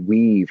 how we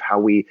weave, how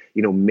we,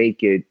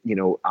 make it,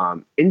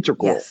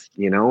 integral, Yes.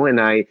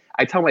 and I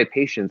tell my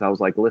patients, I was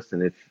like,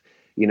 listen, if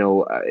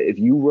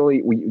you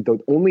really, the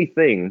only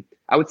thing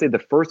I would say, the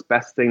first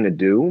best thing to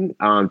do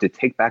to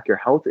take back your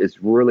health is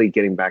really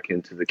getting back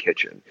into the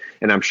kitchen.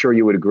 And I'm sure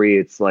you would agree.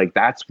 It's like,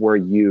 that's where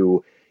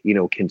you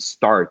can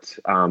start,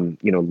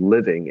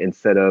 living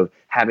instead of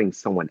having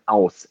someone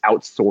else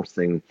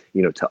outsourcing,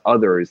 to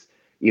others,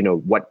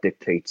 what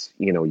dictates,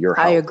 your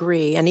I health.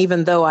 agree. And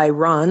even though I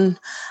run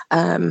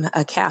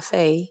a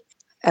cafe,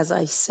 as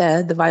I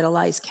said, the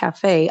Vitalized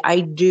Cafe,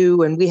 I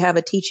do, and we have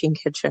a teaching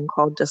kitchen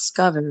called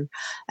Discover.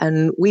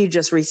 And we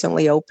just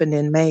recently opened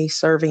in May,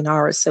 serving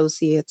our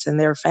associates and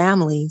their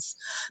families.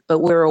 But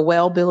we're a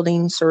well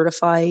building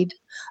certified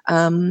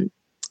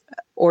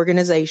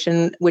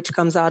organization, which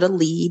comes out of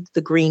LEED,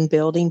 the green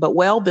building, but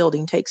well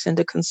building takes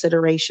into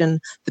consideration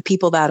the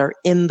people that are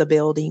in the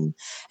building.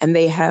 And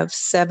they have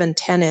 7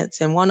 tenets,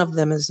 and one of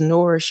them is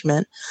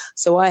nourishment.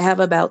 So I have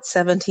about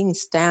 17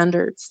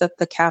 standards that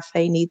the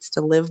cafe needs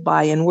to live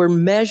by, and we're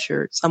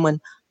measured.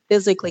 Someone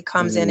physically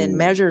comes in and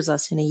measures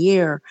us in a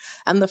year.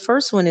 And the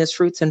first one is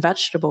fruits and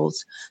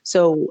vegetables.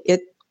 So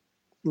it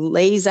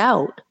lays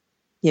out,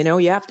 you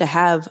have to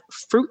have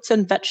fruits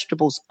and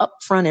vegetables up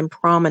front and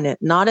prominent,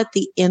 not at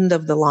the end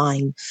of the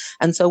line.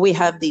 And so we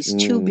have these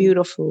 2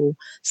 beautiful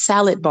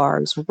salad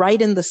bars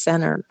right in the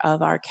center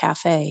of our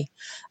cafe.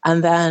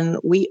 And then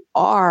we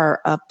are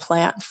a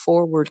plant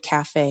forward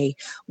cafe.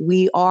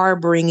 We are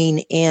bringing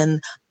in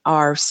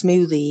our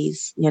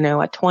smoothies,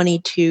 a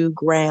 22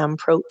 gram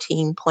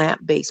protein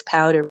plant-based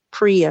powder,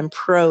 pre and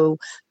pro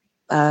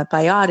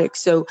biotics.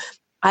 So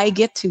I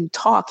get to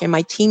talk, and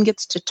my team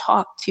gets to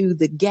talk to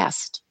the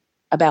guest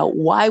about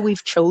why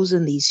we've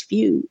chosen these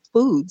few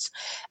foods.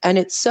 And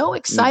it's so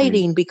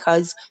exciting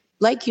because,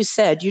 like you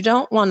said, you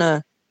don't want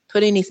to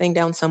put anything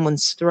down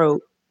someone's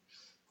throat.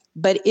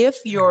 But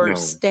if your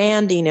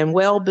standing and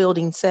well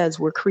building says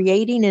we're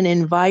creating an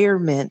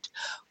environment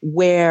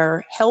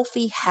where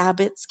healthy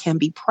habits can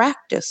be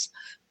practiced,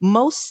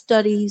 most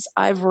studies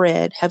I've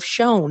read have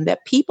shown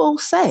that people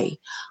say,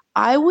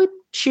 I would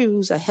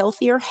choose a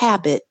healthier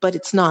habit, but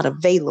it's not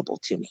available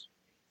to me.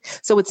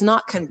 So it's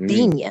not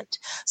convenient.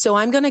 So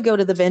I'm going to go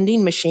to the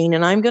vending machine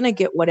and I'm going to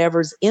get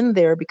whatever's in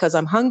there because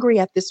I'm hungry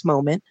at this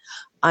moment.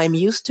 I'm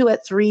used to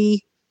at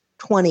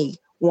 3:20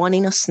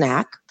 wanting a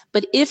snack.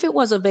 But if it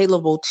was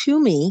available to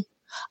me,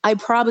 I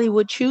probably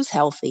would choose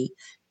healthy.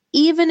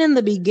 Even in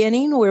the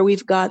beginning where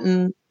we've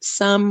gotten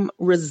some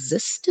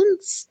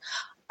resistance,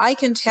 I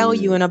can tell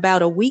you in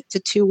about a week to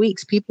 2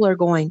 weeks, people are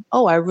going,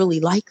 oh, I really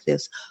like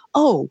this.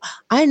 Oh,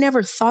 I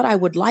never thought I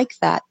would like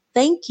that.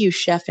 Thank you,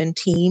 chef and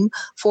team,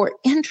 for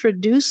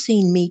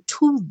introducing me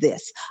to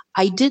this.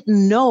 I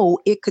didn't know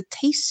it could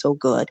taste so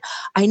good.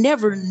 I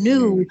never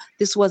knew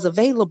this was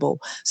available.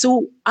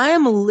 So I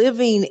am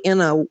living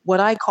in a what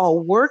I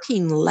call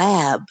working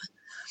lab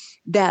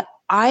that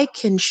I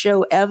can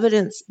show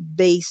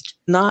evidence-based,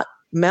 not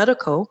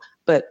medical,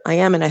 but I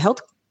am in a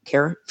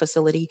healthcare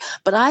facility,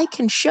 but I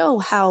can show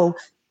how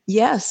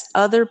yes,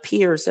 other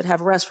peers that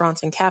have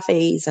restaurants and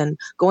cafes and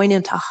going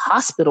into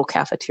hospital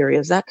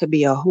cafeterias, that could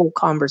be a whole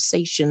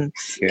conversation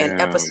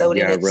and episode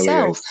in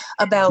itself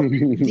about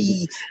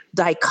the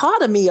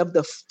dichotomy of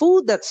the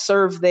food that's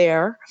served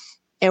there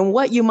and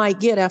what you might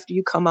get after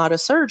you come out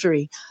of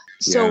surgery.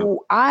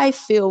 So I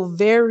feel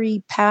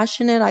very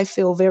passionate. I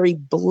feel very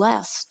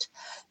blessed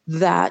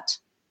that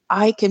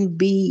I can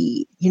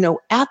be,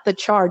 at the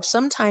charge.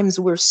 Sometimes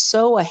we're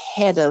so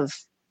ahead of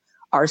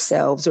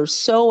ourselves or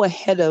so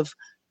ahead of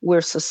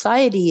where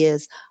society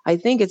is. I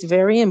think it's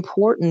very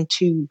important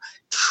to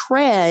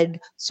tread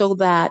so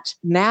that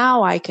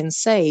now I can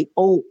say,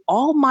 oh,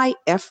 all my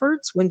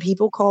efforts when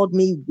people called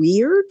me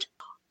weird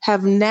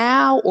have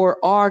now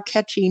or are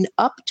catching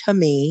up to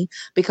me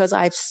because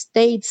I've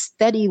stayed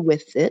steady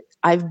with it.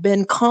 I've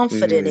been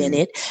confident in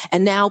it.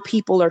 And now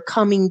people are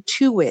coming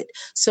to it.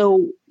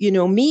 So,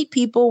 meet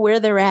people where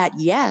they're at.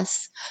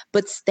 Yes,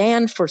 but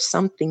stand for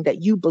something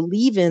that you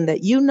believe in, that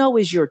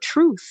is your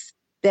truth,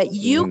 that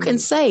you can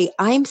say,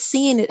 I'm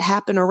seeing it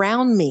happen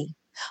around me.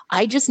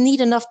 I just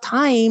need enough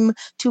time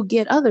to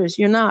get others.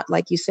 You're not,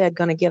 like you said,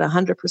 going to get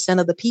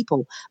 100% of the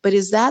people. But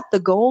is that the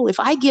goal? If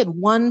I get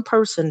one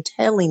person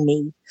telling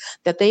me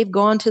that they've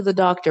gone to the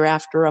doctor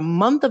after a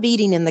month of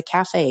eating in the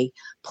cafe,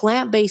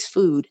 plant-based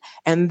food,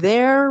 and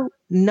their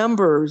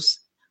numbers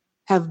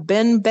have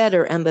been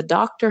better, and the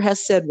doctor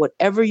has said,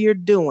 whatever you're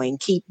doing,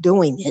 keep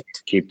doing it.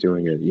 Keep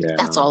doing it. Yeah.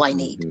 That's all I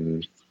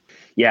need.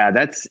 Yeah,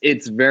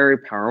 it's very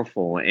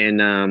powerful.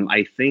 And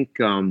I think,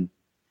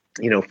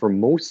 for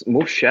most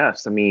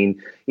chefs, I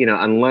mean,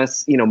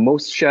 unless,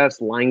 most chefs,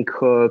 line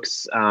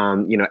cooks,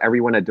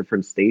 everyone at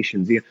different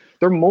stations,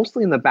 they're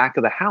mostly in the back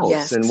of the house.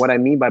 Yes. And what I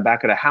mean by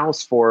back of the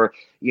house for,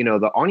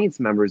 the audience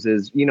members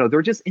is,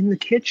 they're just in the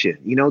kitchen.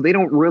 They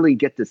don't really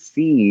get to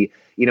see,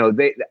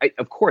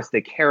 of course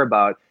they care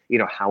about,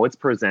 how it's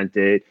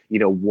presented,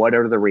 what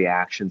are the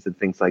reactions and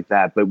things like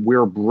that. But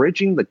we're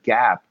bridging the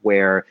gap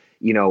where,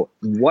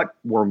 what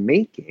we're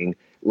making,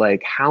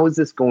 like, how is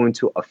this going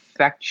to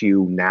affect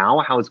you now?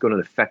 How is it going to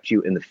affect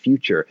you in the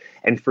future?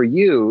 And for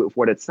you,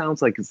 what it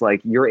sounds like is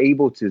like you're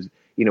able to,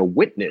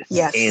 witness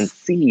Yes. and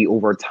see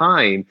over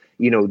time,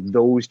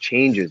 those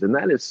changes. And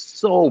that is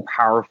so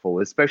powerful,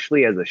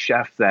 especially as a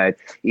chef that,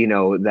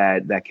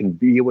 that can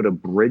be able to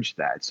bridge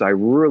that. So I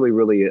really,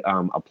 really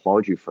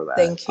applaud you for that.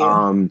 Thank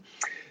you.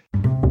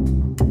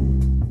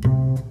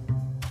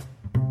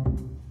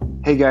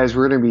 Hey guys,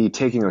 we're going to be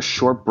taking a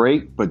short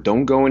break, but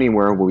don't go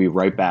anywhere. We'll be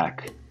right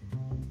back.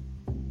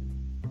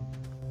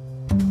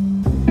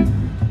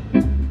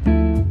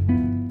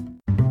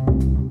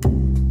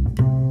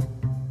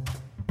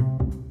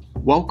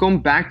 Welcome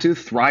back to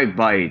Thrive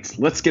Bites.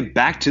 Let's get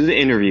back to the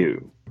interview.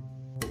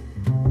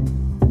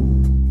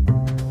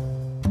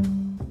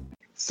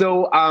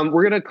 So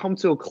we're going to come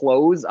to a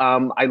close.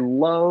 I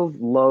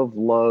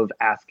love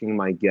asking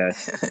my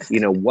guests,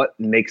 what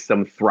makes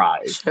them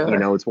thrive.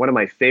 Sure. It's one of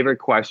my favorite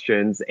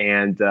questions.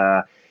 And,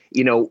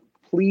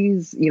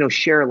 please,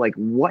 share like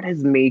what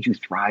has made you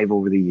thrive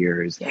over the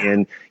years,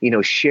 Yeah.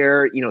 and,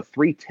 share,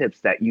 3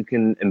 tips that you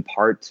can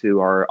impart to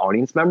our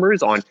audience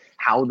members on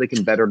how they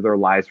can better their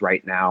lives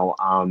right now.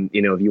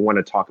 If you want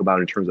to talk about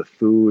in terms of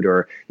food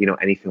or,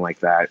 anything like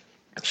that.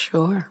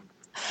 Sure.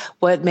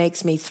 What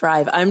makes me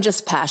thrive? I'm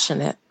just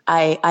passionate.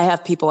 I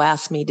have people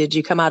ask me, did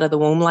you come out of the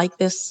womb like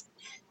this?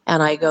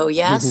 And I go,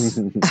 yes,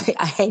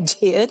 I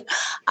did.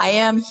 I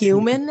am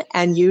human.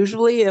 And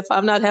usually if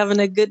I'm not having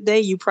a good day,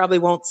 you probably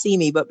won't see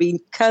me. But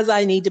because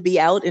I need to be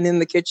out and in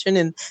the kitchen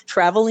and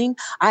traveling,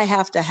 I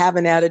have to have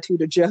an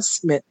attitude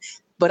adjustment.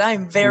 But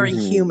I'm very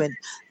human.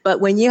 But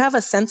when you have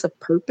a sense of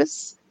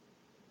purpose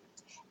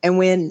and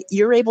when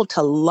you're able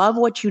to love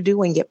what you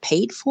do and get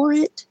paid for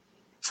it,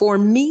 for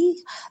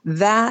me,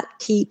 that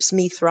keeps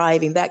me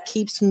thriving. That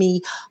keeps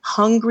me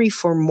hungry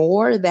for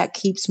more. That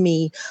keeps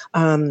me,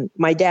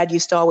 my dad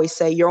used to always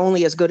say, you're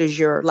only as good as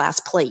your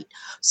last plate.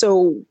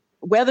 So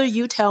whether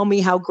you tell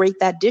me how great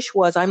that dish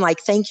was, I'm like,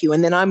 thank you.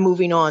 And then I'm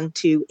moving on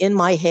to, in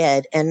my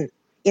head and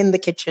in the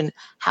kitchen,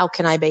 how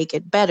can I make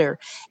it better?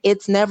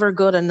 It's never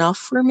good enough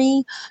for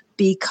me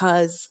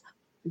because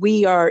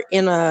we are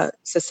in a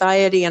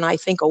society and I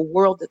think a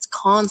world that's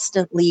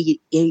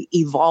constantly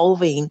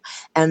evolving.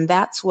 And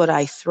that's what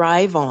I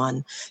thrive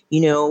on.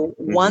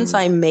 Once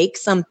I make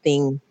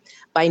something,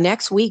 by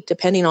next week,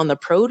 depending on the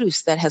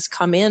produce that has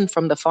come in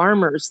from the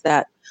farmers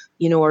that,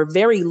 are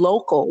very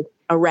local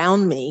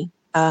around me,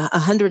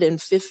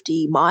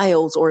 150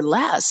 miles or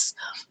less,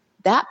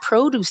 that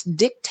produce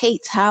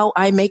dictates how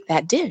I make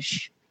that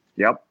dish.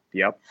 Yep.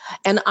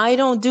 And I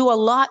don't do a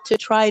lot to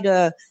try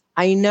to,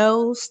 I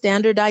know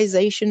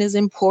standardization is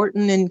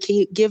important and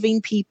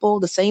giving people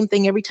the same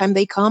thing every time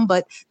they come,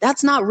 but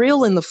that's not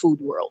real in the food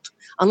world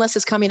unless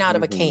it's coming out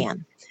of a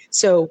can.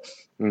 So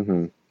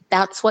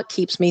that's what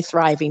keeps me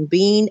thriving,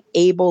 being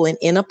able and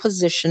in a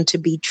position to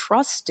be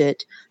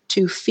trusted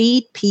to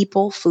feed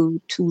people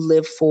food to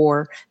live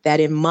for,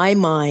 that in my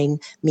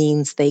mind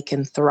means they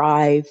can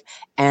thrive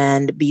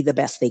and be the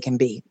best they can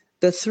be.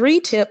 The 3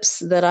 tips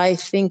that I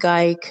think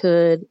I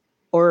could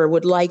or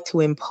would like to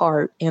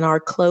impart in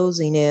our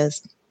closing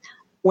is,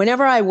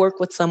 whenever I work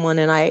with someone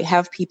and I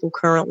have people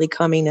currently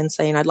coming and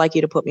saying, I'd like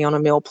you to put me on a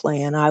meal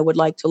plan, I would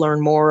like to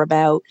learn more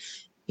about,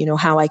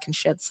 how I can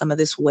shed some of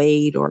this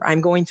weight, or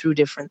I'm going through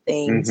different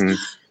things.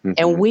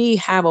 And we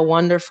have a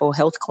wonderful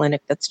health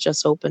clinic that's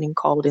just opening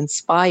called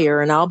Inspire.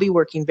 And I'll be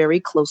working very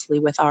closely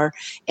with our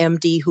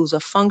MD, who's a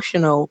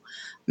functional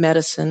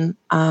medicine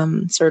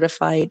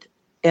certified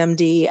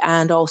MD.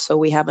 And also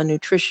we have a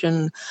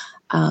nutrition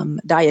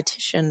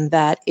dietitian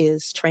that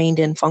is trained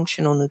in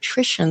functional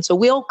nutrition. So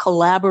we'll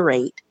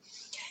collaborate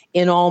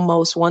in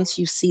almost, once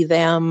you see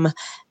them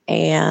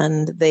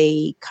and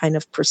they kind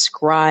of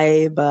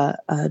prescribe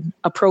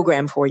a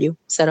program for you,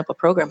 set up a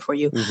program for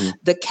you,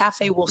 the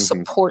cafe will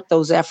support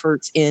those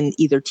efforts in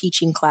either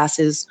teaching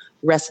classes,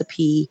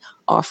 recipe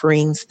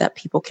offerings that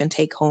people can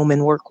take home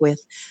and work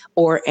with,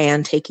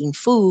 and taking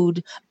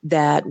food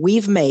that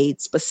we've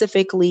made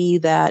specifically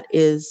that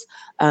is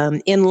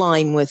in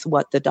line with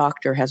what the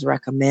doctor has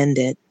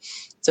recommended.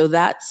 So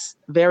that's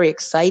very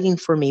exciting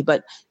for me.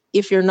 But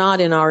if you're not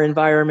in our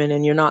environment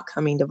and you're not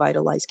coming to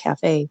Vitalize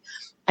Cafe,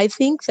 I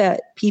think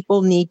that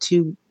people need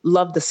to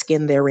love the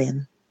skin they're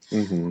in,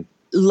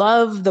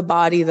 love the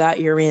body that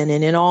you're in.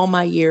 And in all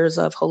my years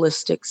of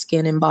holistic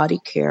skin and body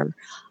care,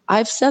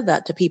 I've said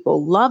that to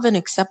people: love and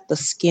accept the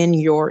skin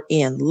you're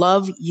in.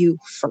 Love you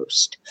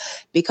first.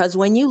 Because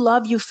when you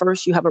love you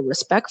first, you have a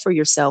respect for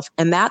yourself.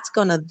 And that's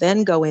going to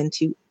then go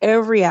into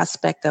every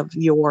aspect of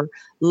your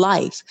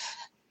life.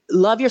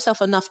 love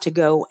yourself enough to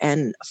go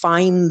and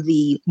find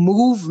the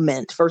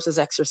movement versus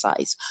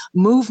exercise,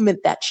 movement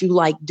that you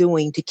like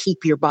doing to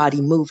keep your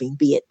body moving,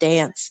 be it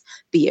dance,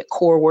 be it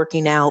core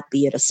working out,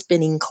 be it a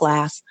spinning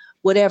class,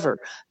 whatever.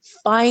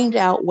 Find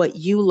out what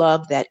you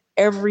love that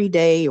every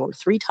day or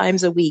 3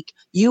 times a week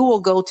you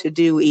will go to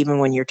do even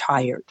when you're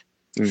tired.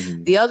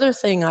 Mm-hmm. The other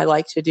thing I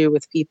like to do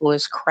with people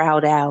is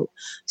crowd out.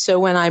 So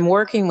when I'm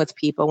working with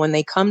people, when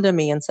they come to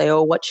me and say,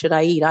 oh, what should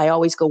I eat? I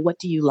always go, what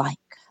do you like?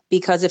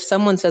 Because if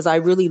someone says, I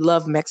really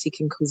love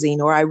Mexican cuisine,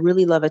 or I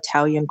really love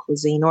Italian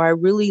cuisine, or I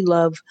really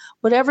love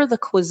whatever the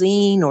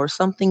cuisine or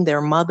something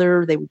their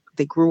mother,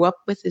 they grew up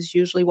with is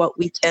usually what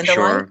we tend to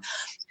like.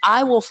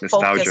 I will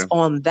focus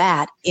on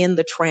that in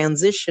the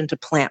transition to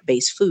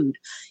plant-based food.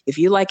 If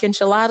you like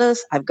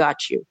enchiladas, I've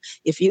got you.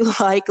 If you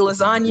like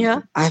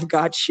lasagna, I've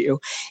got you.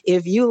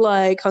 If you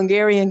like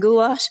Hungarian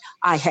goulash,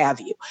 I have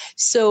you.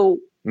 So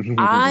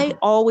I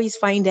always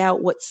find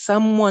out what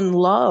someone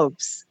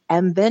loves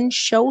and then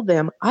show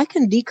them I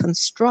can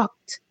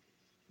deconstruct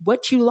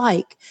what you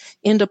like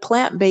into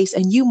plant-based,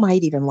 and you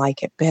might even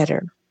like it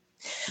better.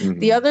 Mm-hmm.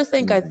 The other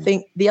thing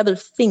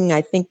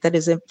I think that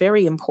is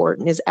very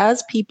important is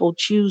as people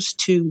choose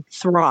to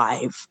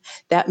thrive,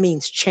 that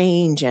means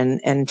change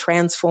and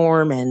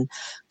transform and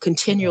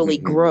continually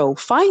grow,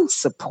 find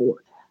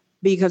support.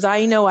 Because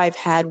I know I've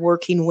had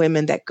working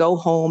women that go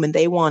home and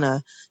they want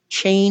to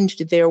change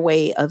their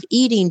way of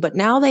eating, but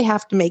now they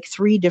have to make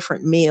 3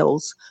 different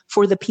meals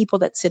for the people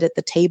that sit at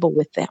the table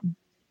with them.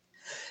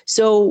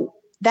 So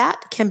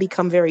that can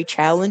become very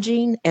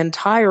challenging and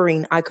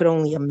tiring, I could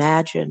only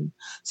imagine.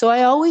 So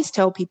I always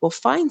tell people,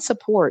 find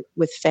support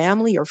with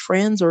family or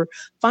friends, or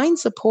find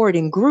support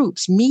in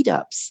groups,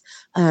 meetups.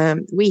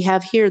 We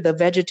have here the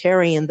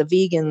vegetarian, the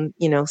vegan,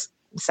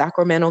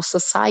 Sacramento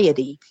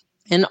Society.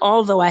 And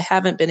although I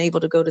haven't been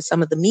able to go to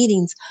some of the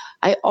meetings,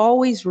 I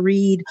always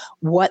read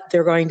what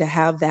they're going to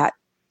have that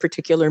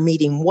particular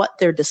meeting, what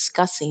they're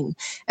discussing.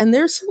 And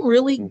there's some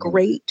really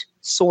great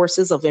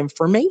sources of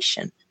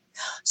information.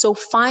 So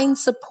find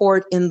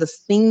support in the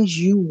things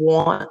you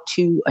want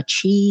to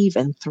achieve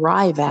and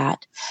thrive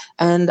at.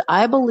 And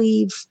I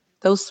believe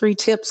those 3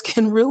 tips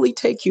can really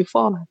take you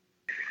far.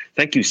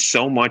 Thank you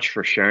so much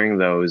for sharing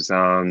those.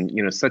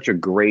 Such a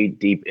great,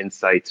 deep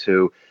insight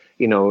to,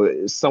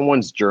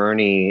 someone's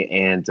journey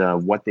and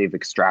what they've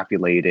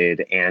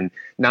extrapolated. And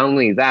not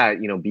only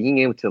that, being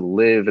able to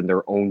live in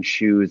their own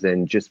shoes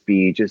and just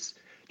be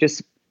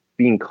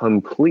being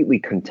completely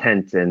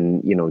content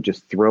and,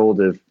 just thrilled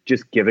of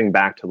just giving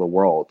back to the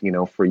world.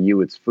 For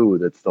you, it's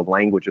food. It's the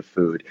language of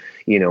food.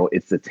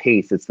 It's the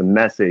taste, it's the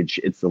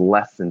message, it's the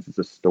lessons, it's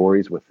the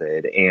stories with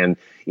it. And,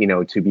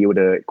 to be able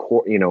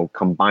to,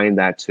 combine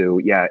that to,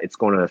 it's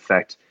going to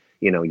affect,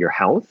 your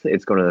health.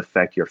 It's going to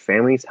affect your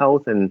family's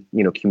health and,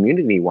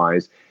 community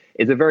wise,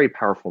 it's a very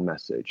powerful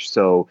message.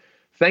 So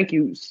thank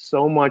you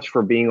so much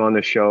for being on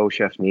the show,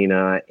 Chef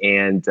Nina.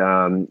 And,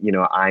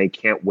 I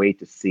can't wait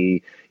to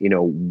see,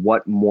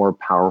 what more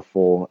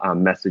powerful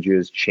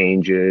messages,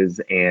 changes,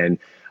 and,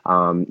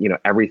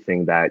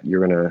 everything that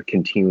you're going to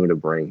continue to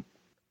bring.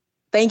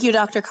 Thank you,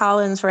 Dr.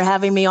 Collins, for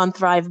having me on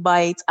Thrive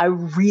Bites. I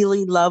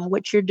really love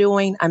what you're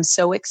doing. I'm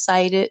so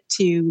excited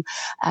to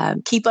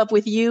keep up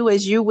with you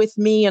as you with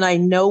me, and I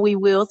know we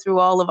will through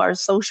all of our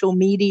social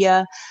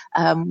media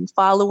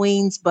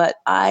followings, but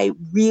I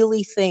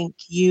really think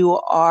you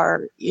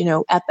are,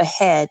 at the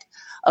head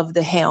of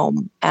the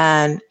helm,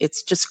 and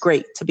it's just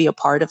great to be a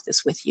part of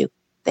this with you.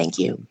 Thank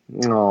you.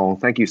 Oh,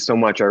 thank you so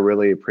much. I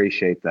really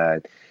appreciate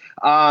that.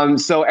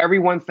 So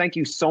everyone, thank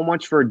you so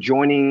much for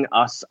joining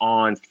us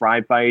on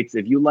Thrive Bites.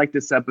 If you like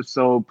this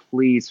episode,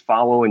 please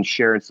follow and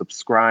share and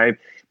subscribe.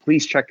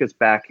 Please check us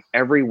back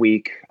every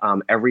week,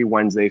 every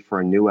Wednesday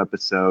for a new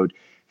episode.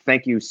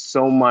 Thank you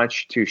so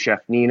much to Chef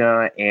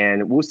Nina,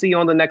 and we'll see you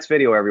on the next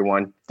video,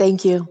 everyone.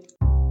 Thank you.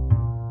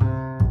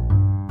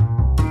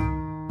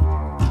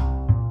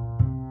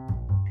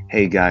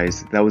 Hey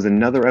guys, that was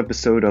another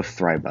episode of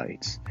Thrive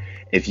Bites.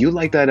 If you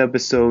like that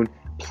episode,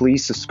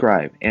 please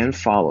subscribe and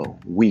follow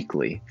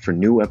weekly for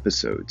new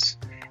episodes.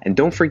 And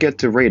don't forget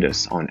to rate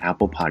us on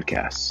Apple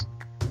Podcasts.